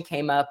question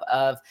came up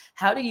of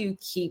how do you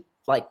keep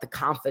like the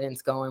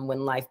confidence going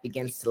when life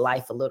begins to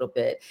life a little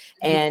bit?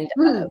 And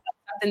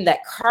something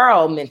that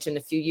Carl mentioned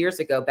a few years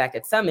ago back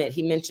at Summit,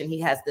 he mentioned he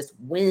has this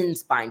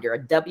WINS binder, a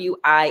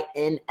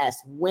WINS,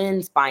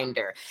 WINS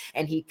binder.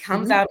 And he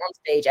comes out on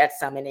stage at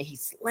Summit and he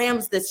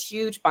slams this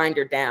huge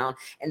binder down.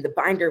 And the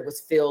binder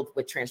was filled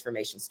with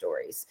transformation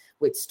stories,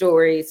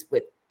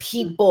 with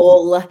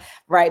people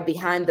right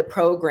behind the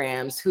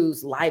programs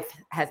whose life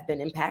has been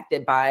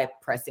impacted by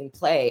pressing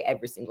play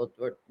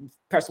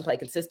pressing play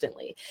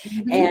consistently.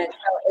 And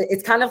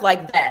it's kind of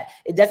like that.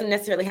 It doesn't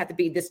necessarily have to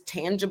be this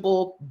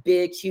tangible,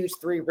 big, huge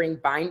 3-ring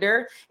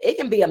binder. It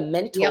can be a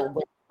mental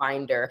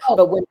binder.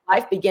 But when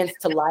life begins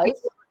to life,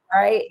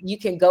 right, you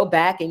can go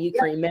back and you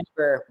can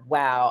remember,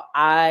 wow,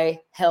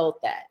 I held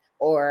that.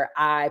 Or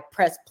I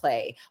pressed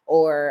play,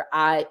 or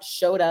I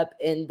showed up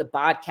in the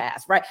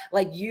podcast, right?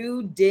 Like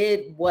you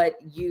did what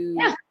you,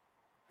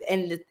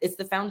 and it's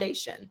the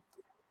foundation.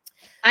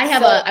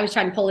 I was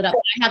trying to pull it up.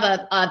 I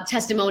have a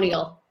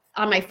testimonial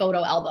on my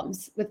photo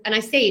albums and I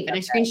save and I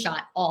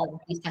screenshot all of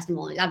these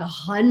testimonials. I have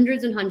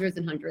hundreds and hundreds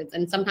and hundreds.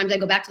 And sometimes I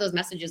go back to those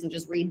messages and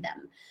just read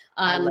them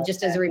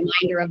just as a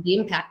reminder of the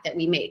impact that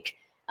we make.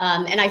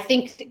 And I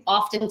think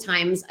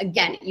oftentimes,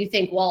 again, you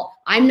think, well,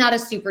 I'm not a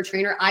super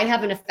trainer. I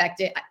haven't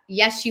affected.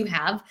 Yes, you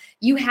have.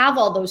 You have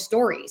all those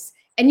stories.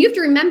 And you have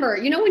to remember,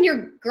 you know, when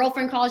your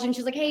girlfriend calls you and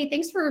she's like, hey,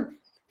 thanks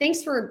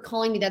for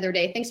calling me the other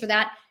day. Thanks for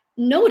that.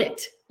 Note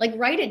it, like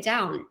write it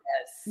down.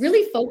 Yes.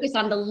 Really focus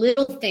on the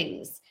little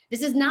things.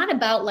 This is not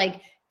about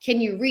like, can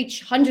you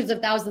reach hundreds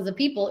of thousands of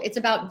people? It's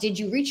about, did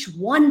you reach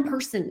one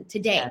person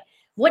today? Yes.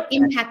 What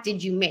impact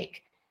did you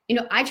make? You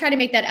know, I try to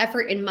make that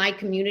effort in my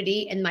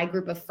community and my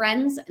group of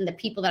friends and the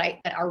people that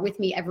are with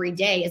me every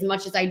day as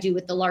much as I do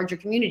with the larger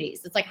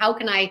communities. It's like, how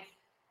can I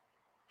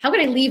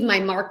leave my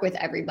mark with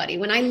everybody?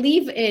 When I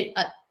leave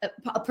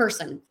a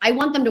person, I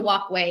want them to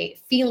walk away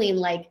feeling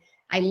like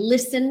I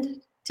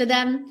listened to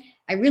them.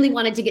 I really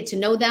wanted to get to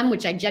know them,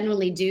 which I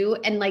generally do.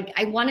 And like,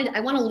 I want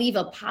to leave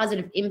a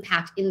positive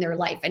impact in their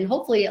life and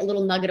hopefully a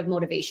little nugget of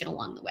motivation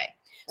along the way.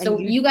 So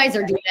you guys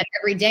are doing that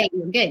every day in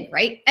your gig,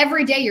 right?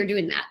 Every day you're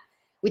doing that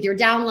with your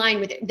downline,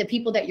 with the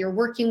people that you're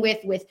working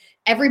with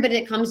everybody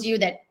that comes to you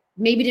that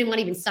maybe didn't want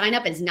to even sign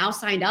up is now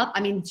signed up.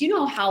 I mean, do you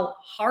know how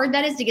hard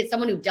that is to get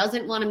someone who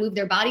doesn't want to move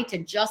their body to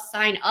just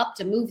sign up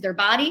to move their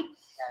body?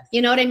 Yes.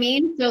 You know what I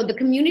mean? So the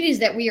communities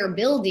that we are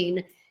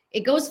building,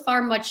 it goes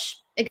far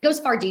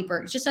deeper.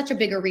 It's just such a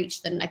bigger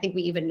reach than I think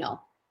we even know.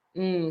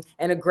 And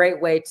a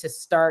great way to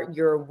start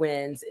your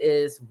wins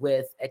is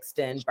with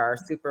Xtend Barre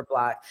Super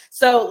Block.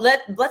 So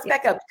let's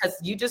back up, because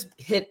you just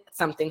hit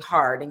something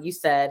hard and you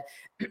said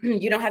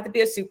you don't have to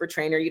be a super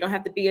trainer, you don't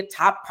have to be a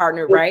top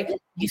partner, right?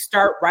 You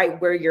start right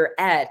where you're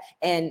at,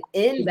 and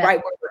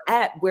right where we're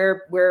at,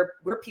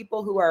 we're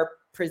people who are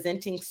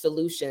presenting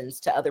solutions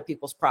to other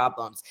people's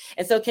problems.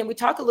 And so can we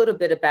talk a little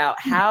bit about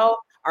how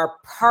our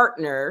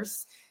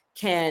partners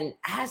can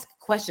ask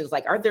questions?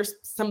 Like, are there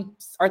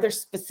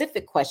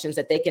specific questions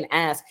that they can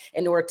ask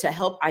in order to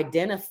help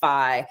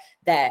identify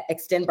that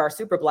Xtend Barre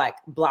Super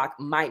Block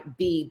might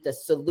be the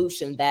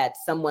solution that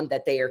someone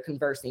that they are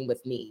conversing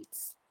with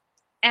needs?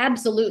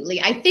 Absolutely.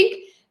 I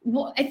think,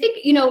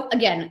 you know,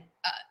 again,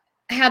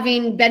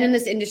 having been in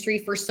this industry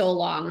for so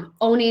long,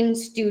 owning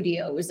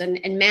studios and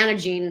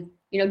managing,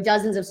 you know,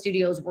 dozens of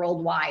studios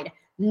worldwide,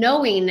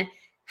 knowing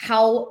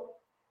how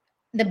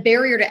the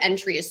barrier to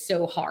entry is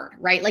so hard,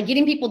 right? Like,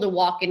 getting people to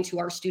walk into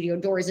our studio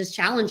doors is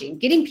challenging.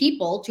 Getting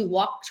people to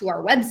walk to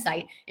our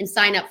website and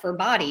sign up for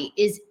BODi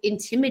is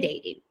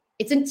intimidating.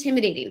 It's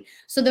intimidating.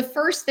 So the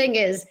first thing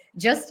is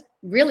just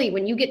really,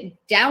 when you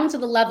get down to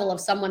the level of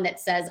someone that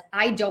says,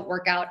 I don't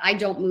work out, I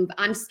don't move,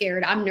 I'm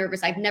scared, I'm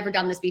nervous, I've never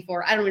done this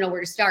before, I don't even know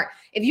where to start.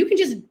 If you can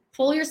just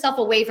pull yourself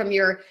away from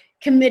your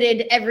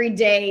committed every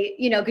day,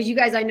 you know, because you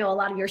guys, I know a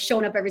lot of you are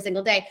showing up every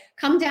single day,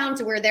 come down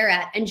to where they're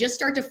at and just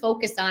start to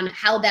focus on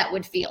how that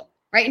would feel,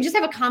 right? And just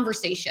have a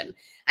conversation.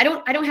 I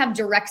don't have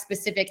direct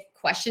specific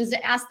questions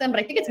to ask them, but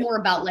I think it's more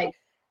about like,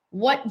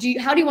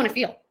 how do you want to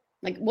feel?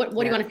 Like, what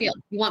do you want to feel?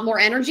 You want more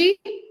energy?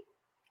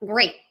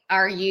 Great.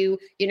 Are you,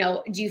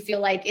 do you feel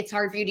like it's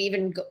hard for you to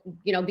even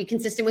go, be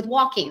consistent with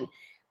walking?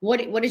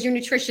 What does your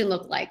nutrition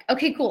look like?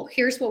 Okay, cool.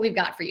 Here's what we've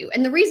got for you.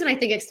 And the reason I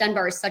think Xtend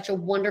Barre is such a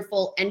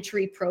wonderful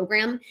entry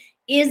program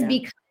is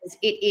because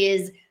it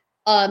is,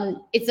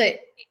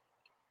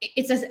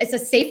 it's a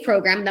safe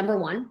program, number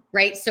one,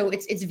 right? So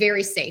it's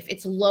very safe.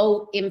 It's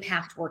low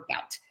impact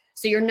workout.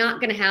 So you're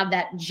not going to have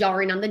that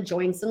jarring on the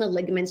joints and the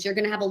ligaments. You're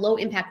going to have a low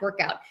impact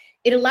workout.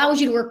 It allows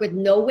you to work with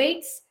no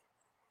weights,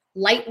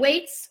 light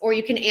weights, or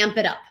you can amp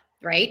it up,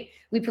 right?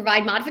 We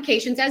provide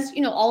modifications, as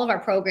all of our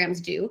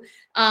programs do.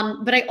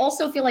 But I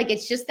also feel like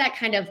it's just that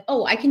kind of,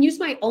 I can use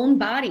my own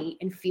body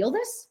and feel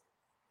this.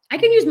 I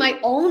can use my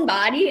own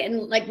body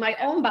and like my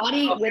own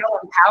body. How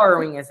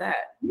empowering is that?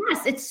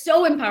 Yes, it's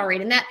so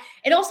empowering. And that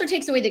it also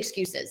takes away the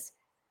excuses.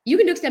 You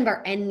can do Xtend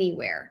Barre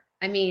anywhere.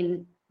 I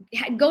mean,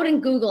 go to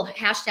Google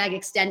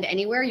 #Xtend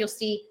anywhere. You'll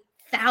see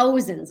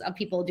thousands of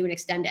people doing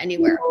Xtend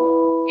anywhere.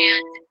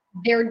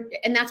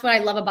 And that's what I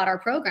love about our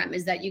program,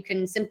 is that you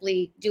can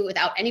simply do it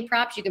without any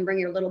props. You can bring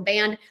your little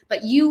band,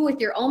 but you,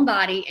 with your own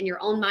body and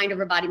your own mind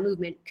over body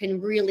movement,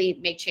 can really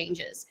make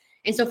changes.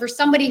 And so for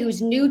somebody who's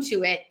new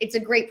to it, it's a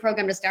great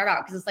program to start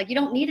out, because it's like, you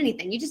don't need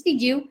anything. You just need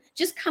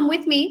just come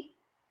with me,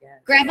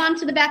 grab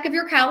onto the back of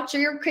your couch or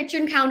your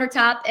kitchen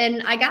countertop,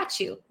 and I got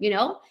you,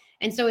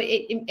 And so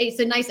it's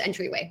a nice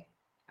entryway.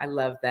 I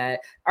love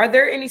that. Are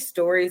there any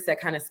stories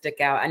that kind of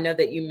stick out? I know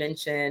that you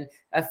mentioned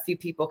a few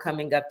people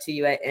coming up to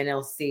you at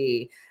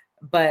NLC,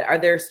 but are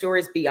there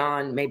stories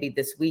beyond maybe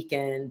this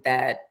weekend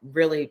that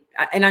really,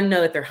 and I know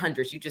that there are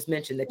hundreds, you just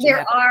mentioned that you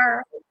have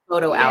a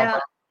photo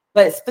album,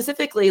 but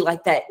specifically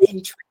like that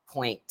entry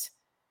point.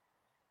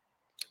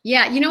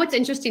 Yeah. What's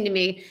interesting to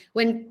me,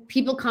 when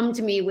people come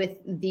to me with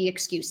the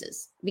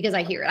excuses, because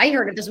I hear it. I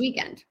heard it this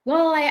weekend.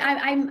 Well,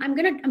 I'm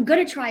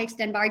gonna try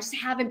Xtend Barre. I just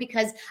haven't,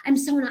 because I'm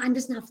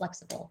just not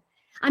flexible.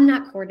 I'm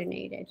not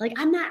coordinated. Like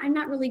I'm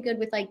not really good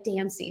with like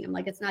dancing. I'm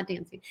like, it's not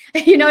dancing.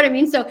 You know what I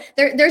mean? So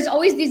there's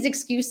always these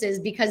excuses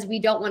because we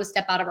don't want to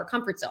step out of our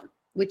comfort zone,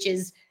 which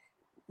is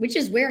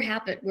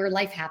where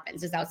life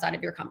happens, is outside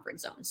of your comfort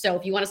zone. So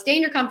if you want to stay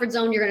in your comfort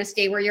zone, you're going to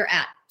stay where you're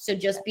at. So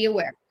just be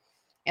aware.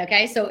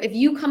 Okay. So if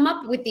you come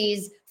up with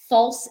these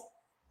false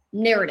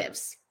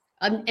narratives,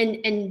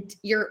 and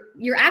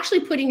you're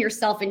actually putting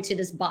yourself into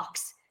this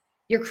box,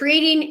 you're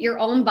creating your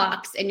own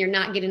box and you're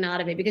not getting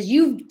out of it, because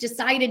you've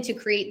decided to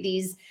create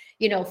these,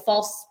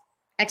 false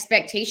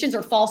expectations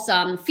or false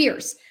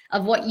fears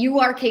of what you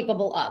are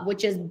capable of,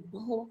 which is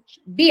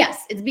BS.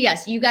 It's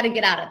BS. You got to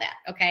get out of that.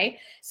 Okay.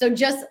 So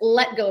just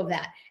let go of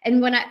that.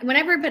 And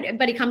whenever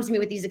everybody comes to me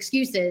with these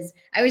excuses,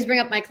 I always bring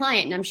up my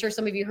client, and I'm sure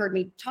some of you heard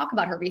me talk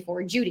about her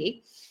before,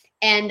 Judy.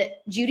 And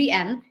Judy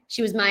M,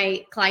 she was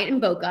my client in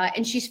Boca,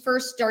 and she's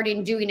first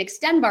started doing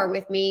Xtend Barre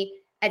with me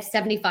at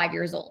 75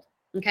 years old.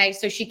 Okay.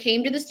 So she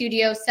came to the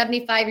studio,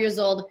 75 years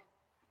old,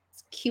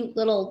 cute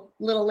little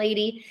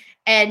lady.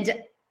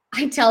 And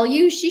I tell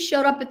you, she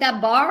showed up at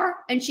that bar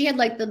and she had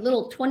like the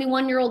little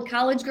 21-year-old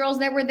college girls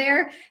that were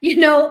there,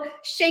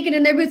 shaking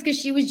in their boots because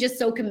she was just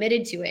so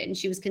committed to it and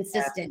she was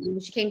consistent. Yeah.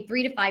 She came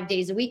 3 to 5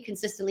 days a week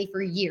consistently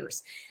for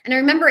years. And I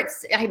remember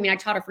I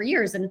taught her for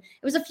years, and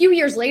it was a few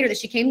years later that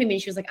she came to me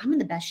and she was like, I'm in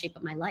the best shape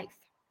of my life.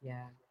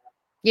 Yeah.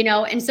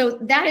 And so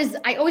that is,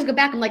 I always go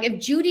back. I'm like,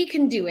 if Judy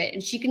can do it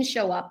and she can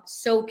show up,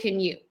 so can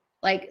you.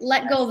 Like,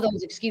 let go of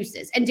those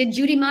excuses. And did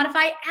Judy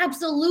modify?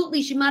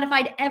 Absolutely. She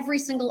modified every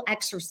single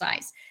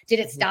exercise. Did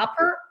it stop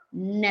her?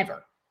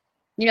 Never.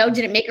 Did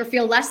it make her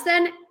feel less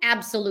than?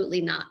 Absolutely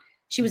not.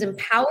 She was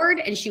empowered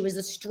and she was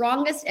the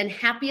strongest and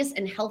happiest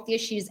and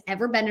healthiest she's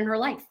ever been in her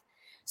life.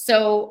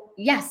 So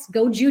yes,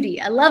 go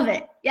Judy. I love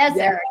it. Yes,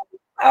 yeah. Eric.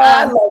 Oh,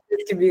 I love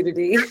this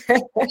community.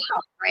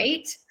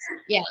 Right?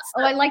 Yes.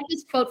 Oh, I like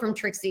this quote from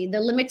Trixie. The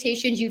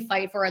limitations you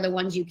fight for are the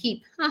ones you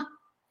keep. Huh.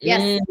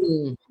 Yes.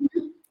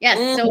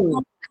 Yes. So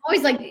I'm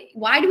always like,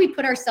 why do we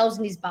put ourselves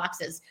in these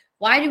boxes?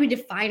 Why do we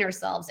define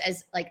ourselves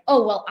as like,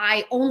 oh, well,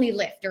 I only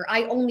lift, or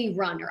I only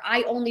run, or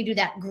I only do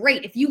that?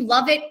 Great. If you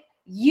love it,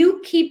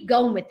 you keep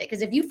going with it.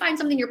 Because if you find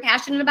something you're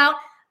passionate about,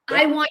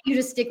 I want you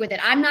to stick with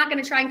it. I'm not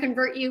going to try and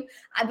convert you,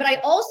 but I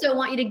also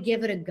want you to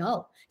give it a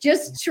go.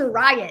 Just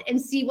try it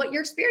and see what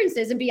your experience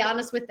is and be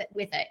honest with it,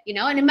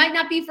 And it might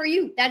not be for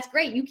you. That's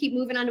great. You keep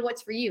moving on to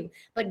what's for you,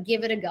 but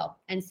give it a go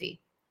and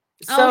see.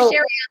 Oh,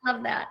 Sherry, I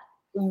love that.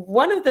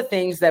 One of the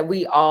things that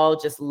we all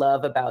just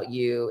love about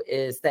you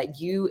is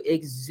that you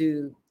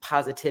exude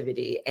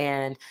positivity.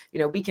 And,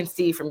 we can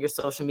see from your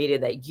social media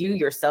that you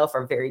yourself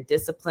are very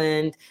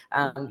disciplined.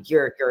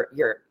 You're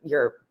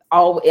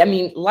all,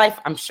 life,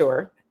 I'm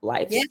sure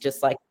life's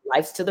just like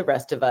life's to the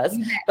rest of us.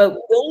 But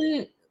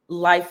when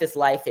life is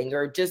lifing,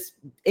 or just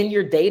in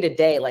your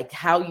day-to-day, like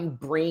how you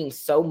bring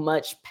so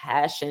much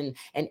passion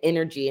and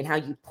energy and how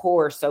you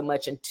pour so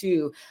much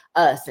into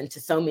us and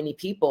to so many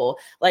people,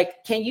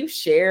 like, can you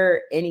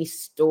share any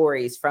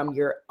stories from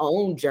your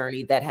own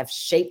journey that have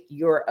shaped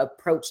your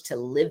approach to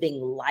living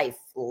life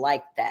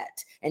like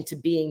that and to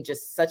being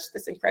just such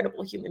this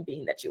incredible human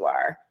being that you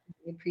are?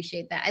 I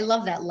appreciate that. I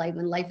love that life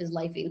when life is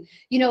lifing.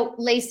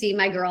 Lacey,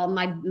 my girl,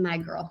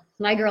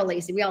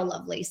 Lacey, we all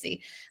love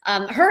Lacey.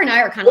 Her and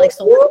I are kind of like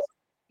soul sisters.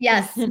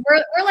 Yes,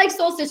 we're like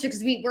soul sisters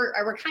because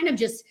we're kind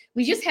of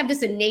we just have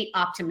this innate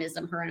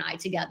optimism, her and I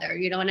together,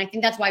 and I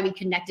think that's why we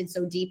connected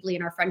so deeply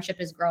and our friendship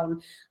has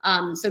grown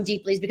so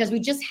deeply, is because we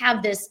just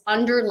have this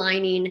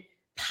underlining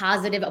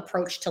positive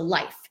approach to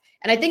life.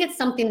 And I think it's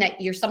something that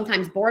you're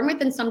sometimes born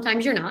with and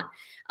sometimes you're not.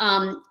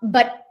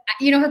 But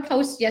her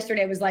post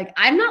yesterday was like,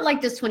 I'm not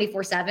like this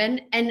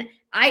 24/7. And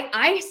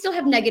I still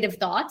have negative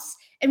thoughts,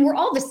 and we're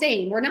all the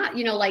same. We're not,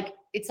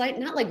 it's like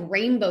not like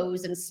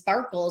rainbows and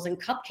sparkles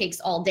and cupcakes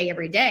all day,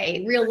 every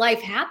day. Real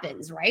life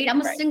happens, right?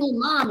 I'm a single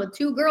mom with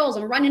 2 girls.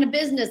 I'm running a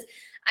business.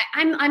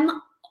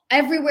 I'm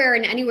everywhere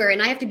and anywhere,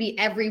 and I have to be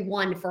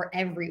everyone for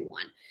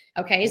everyone.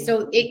 Okay.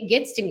 So it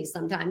gets to me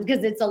sometimes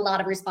because it's a lot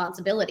of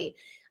responsibility.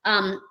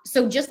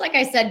 So just like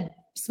I said,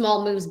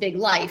 small moves, big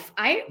life,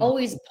 I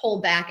always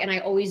pull back and I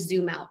always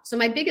zoom out. So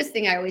my biggest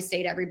thing I always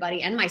say to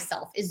everybody and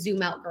myself is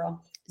zoom out,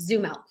 girl,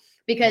 zoom out,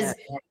 because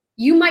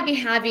you might be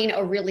having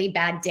a really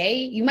bad day.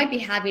 You might be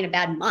having a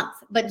bad month,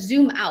 but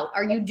zoom out.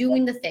 Are you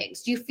doing the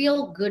things? Do you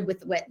feel good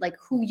with like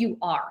who you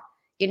are?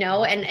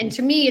 And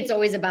to me, it's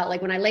always about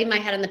like when I lay my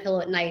head on the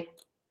pillow at night,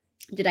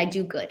 did I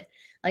do good?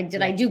 Like,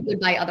 did I do good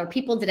by other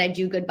people? Did I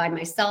do good by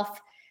myself?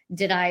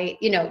 Did I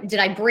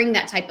bring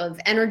that type of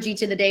energy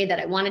to the day that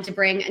I wanted to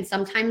bring? And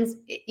sometimes,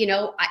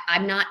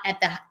 I'm not at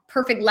the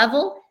perfect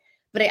level,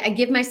 but I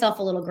give myself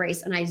a little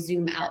grace and I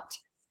zoom out.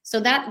 So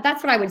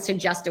that's what I would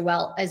suggest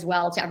as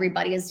well to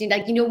everybody is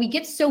like, we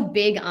get so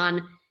big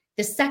on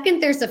the second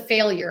there's a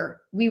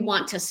failure, we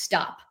want to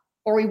stop,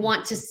 or we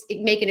want to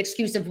make an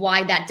excuse of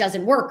why that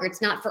doesn't work or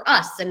it's not for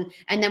us. And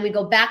then we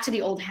go back to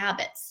the old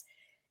habits.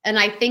 And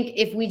I think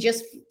if we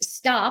just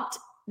stopped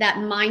that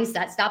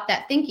mindset, stop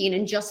that thinking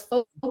and just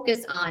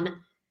focus on,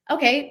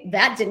 okay,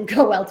 that didn't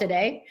go well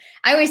today.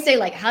 I always say,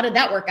 like, how did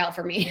that work out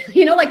for me?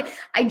 Like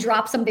I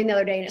dropped something the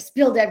other day and it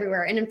spilled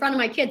everywhere. And in front of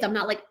my kids, I'm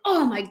not like,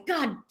 oh my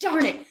God,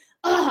 darn it.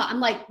 I'm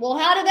like, well,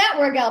 how did that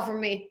work out for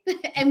me?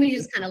 And we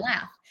just kind of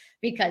laugh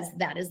because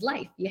that is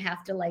life. You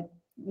have to like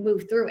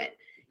move through it,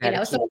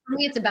 So for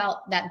me, it's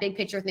about that big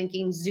picture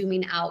thinking,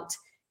 zooming out.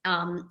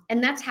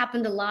 And that's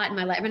happened a lot in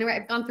my life.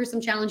 I've gone through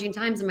some challenging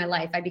times in my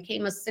life. I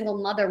became a single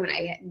mother when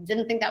I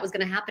didn't think that was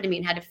going to happen to me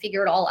and had to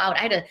figure it all out.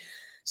 I had to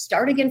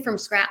start again from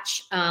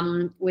scratch,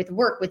 with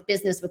work, with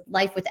business, with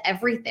life, with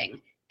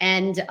everything.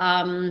 And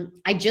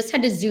I just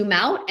had to zoom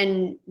out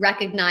and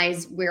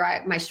recognize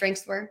where my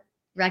strengths were,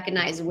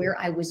 recognize where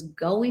I was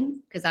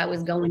going, because I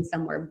was going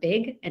somewhere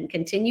big and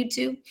continued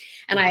to.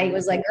 And I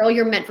was like, girl,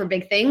 you're meant for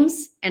big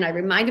things. And I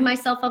reminded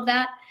myself of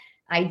that.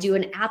 I do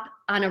an app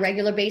on a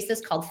regular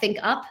basis called Think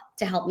Up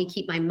to help me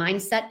keep my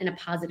mindset in a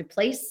positive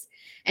place.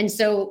 And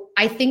so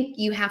I think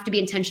you have to be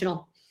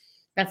intentional.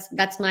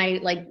 That's my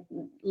like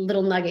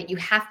little nugget. You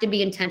have to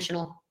be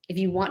intentional. If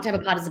you want to have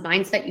a positive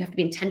mindset, you have to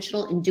be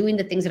intentional in doing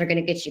the things that are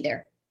going to get you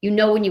there.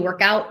 When you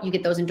work out, you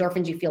get those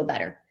endorphins, you feel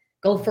better.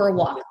 Go for a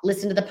walk,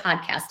 listen to the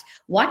podcast,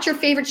 watch your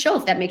favorite show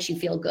if that makes you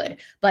feel good,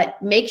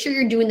 but make sure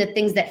you're doing the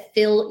things that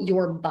fill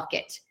your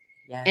bucket.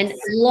 Yes. And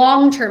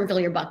long-term fill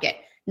your bucket,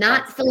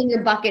 not filling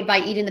your bucket by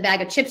eating the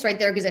bag of chips right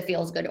there because it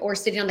feels good, or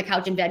sitting on the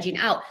couch and vegging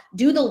out.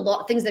 Do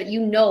the things that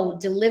you know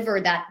deliver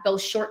that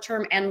both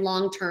short-term and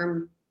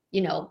long-term,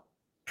 you know,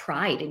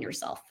 pride in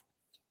yourself.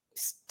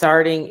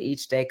 Starting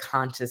each day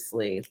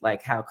consciously,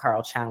 like how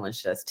Carl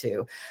challenged us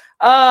to.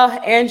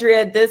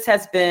 Andrea, this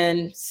has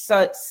been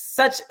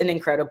such an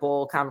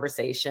incredible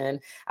conversation.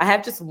 I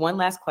have just one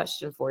last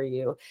question for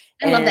you.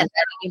 I love that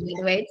hat on you, by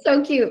the way. It's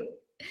so cute.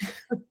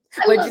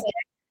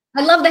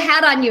 I love the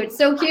hat on you. It's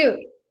so cute.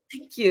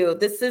 Thank you.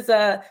 This is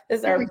our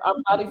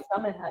BODi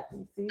Summit hat.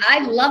 I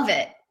love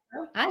it.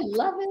 I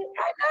love it.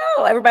 I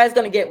know. Everybody's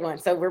going to get one.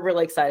 So we're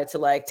really excited to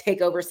like take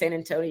over San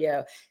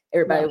Antonio.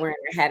 Everybody wearing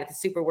their hat at the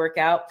super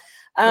workout.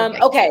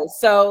 Okay.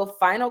 So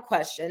final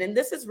question. And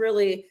this is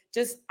really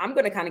just, I'm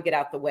going to kind of get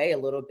out the way a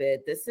little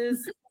bit. This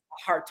is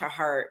heart to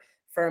heart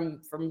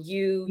from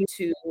you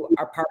to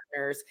our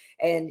partners.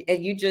 And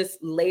you just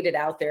laid it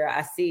out there.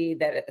 I see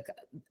that,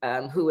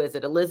 who is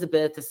it?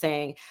 Elizabeth is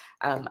saying,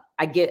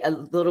 I get a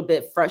little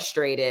bit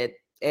frustrated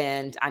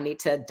and I need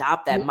to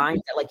adopt that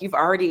mindset. Like, you've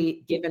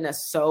already given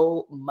us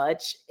so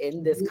much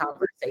in this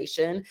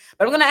conversation,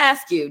 but I'm going to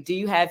ask you, do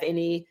you have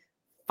any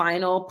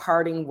final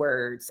parting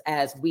words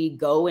as we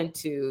go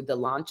into the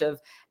launch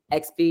of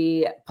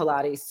XB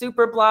Pilates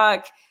Super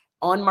Block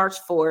on March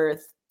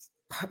 4th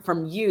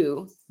from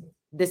you,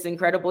 this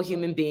incredible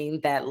human being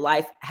that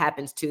life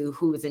happens to,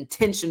 who is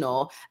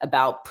intentional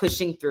about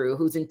pushing through,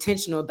 who's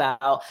intentional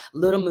about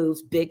little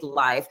moves, big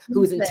life,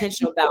 who's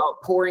intentional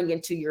about pouring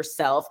into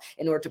yourself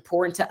in order to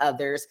pour into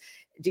others.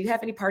 Do you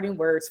have any parting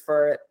words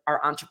for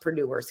our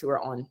entrepreneurs who are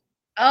on?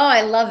 Oh,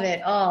 I love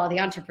it. Oh, the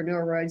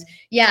entrepreneur words.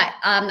 Yeah.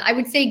 I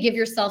would say give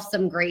yourself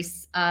some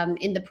grace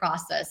in the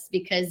process,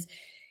 because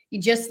you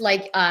just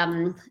like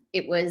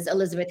it was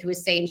Elizabeth who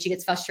was saying she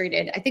gets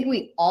frustrated. I think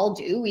we all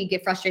do. We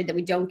get frustrated that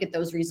we don't get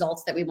those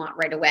results that we want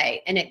right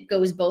away. And it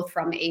goes both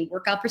from a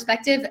workout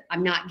perspective.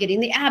 I'm not getting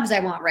the abs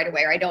I want right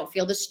away, or I don't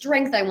feel the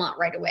strength I want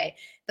right away.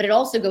 But it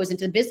also goes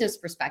into the business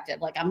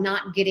perspective. Like, I'm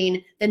not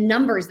getting the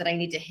numbers that I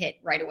need to hit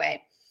right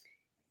away.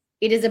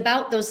 It is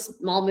about those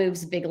small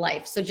moves, big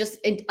life. So just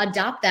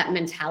adopt that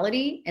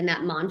mentality and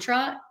that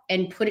mantra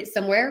and put it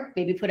somewhere.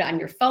 Maybe put it on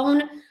your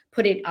phone,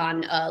 put it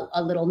on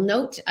a little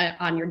note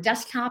on your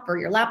desktop or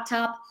your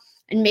laptop,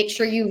 and make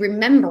sure you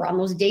remember on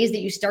those days that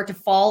you start to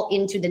fall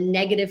into the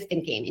negative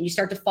thinking and you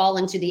start to fall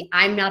into the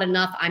I'm not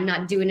enough, I'm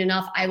not doing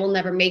enough, I will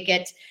never make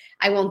it,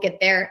 I won't get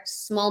there.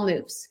 Small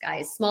moves,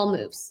 guys, small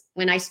moves.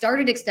 When I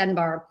started Xtend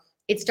Barre,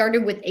 it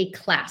started with a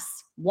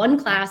class, one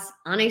class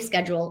on a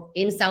schedule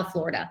in South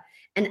Florida.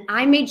 And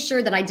I made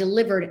sure that I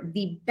delivered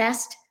the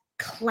best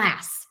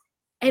class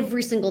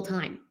every single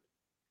time.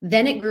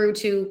 Then it grew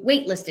to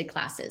waitlisted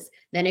classes.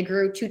 Then it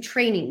grew to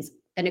trainings.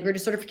 Then it grew to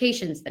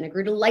certifications. Then it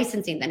grew to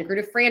licensing. Then it grew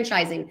to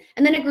franchising.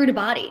 And then it grew to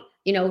BODi,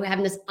 you know,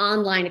 having this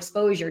online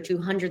exposure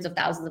to hundreds of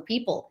thousands of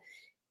people.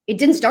 It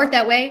didn't start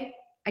that way.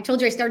 I told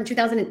you I started in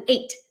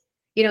 2008.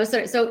 You know,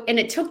 and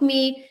it took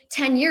me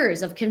 10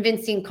 years of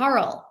convincing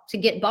Carl to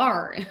get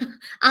Barre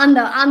on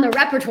the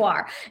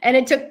repertoire. And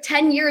it took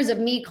 10 years of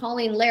me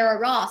calling Lara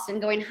Ross and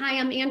going, hi,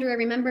 I'm Andrea.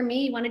 Remember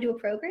me? You want to do a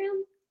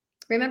program?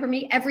 Remember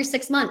me? Every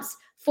 6 months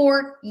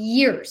for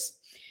years.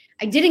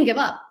 I didn't give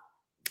up.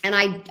 And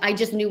I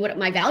just knew what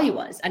my value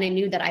was. And I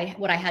knew that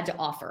what I had to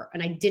offer.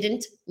 And I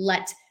didn't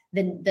let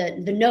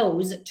the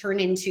nose turn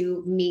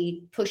into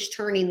me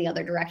turning the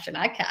other direction.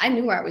 I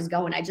knew where I was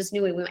going. I just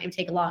knew it might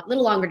take a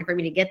little longer for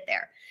me to get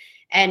there.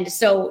 And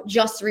so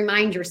just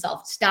remind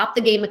yourself, stop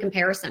the game of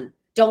comparison.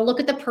 Don't look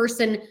at the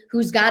person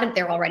who's got it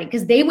there already,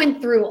 because they went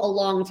through a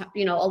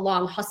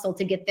long hustle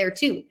to get there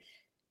too.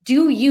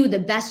 Do you the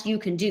best you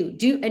can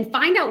do and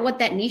find out what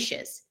that niche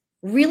is.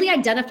 Really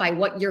identify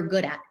what you're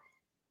good at.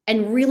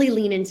 And really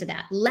lean into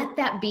that. Let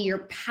that be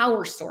your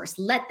power source.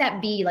 Let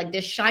that be like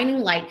this shining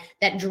light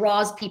that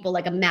draws people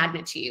like a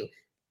magnet to you.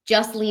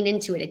 Just lean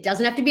into it. It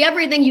doesn't have to be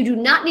everything. You do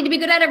not need to be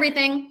good at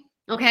everything.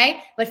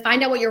 Okay. But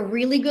find out what you're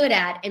really good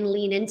at and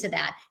lean into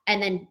that.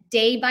 And then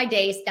day by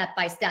day, step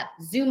by step,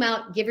 zoom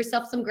out, give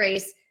yourself some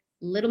grace.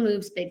 Little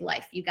moves, big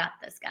life. You got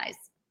this, guys.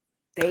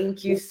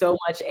 Thank you so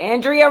much,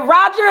 Andrea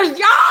Rogers.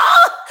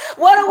 Y'all,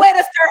 what a way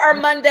to start our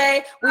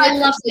Monday. I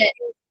loved it.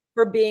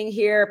 For being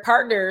here.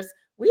 Partners,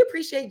 we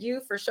appreciate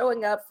you for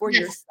showing up for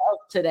yourself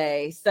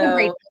today. So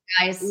great,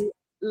 guys,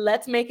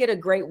 let's make it a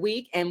great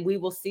week, and we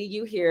will see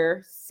you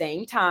here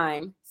same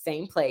time,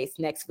 same place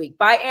next week.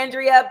 Bye,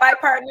 Andrea. Bye,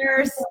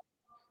 partners.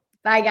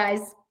 Bye,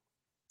 guys.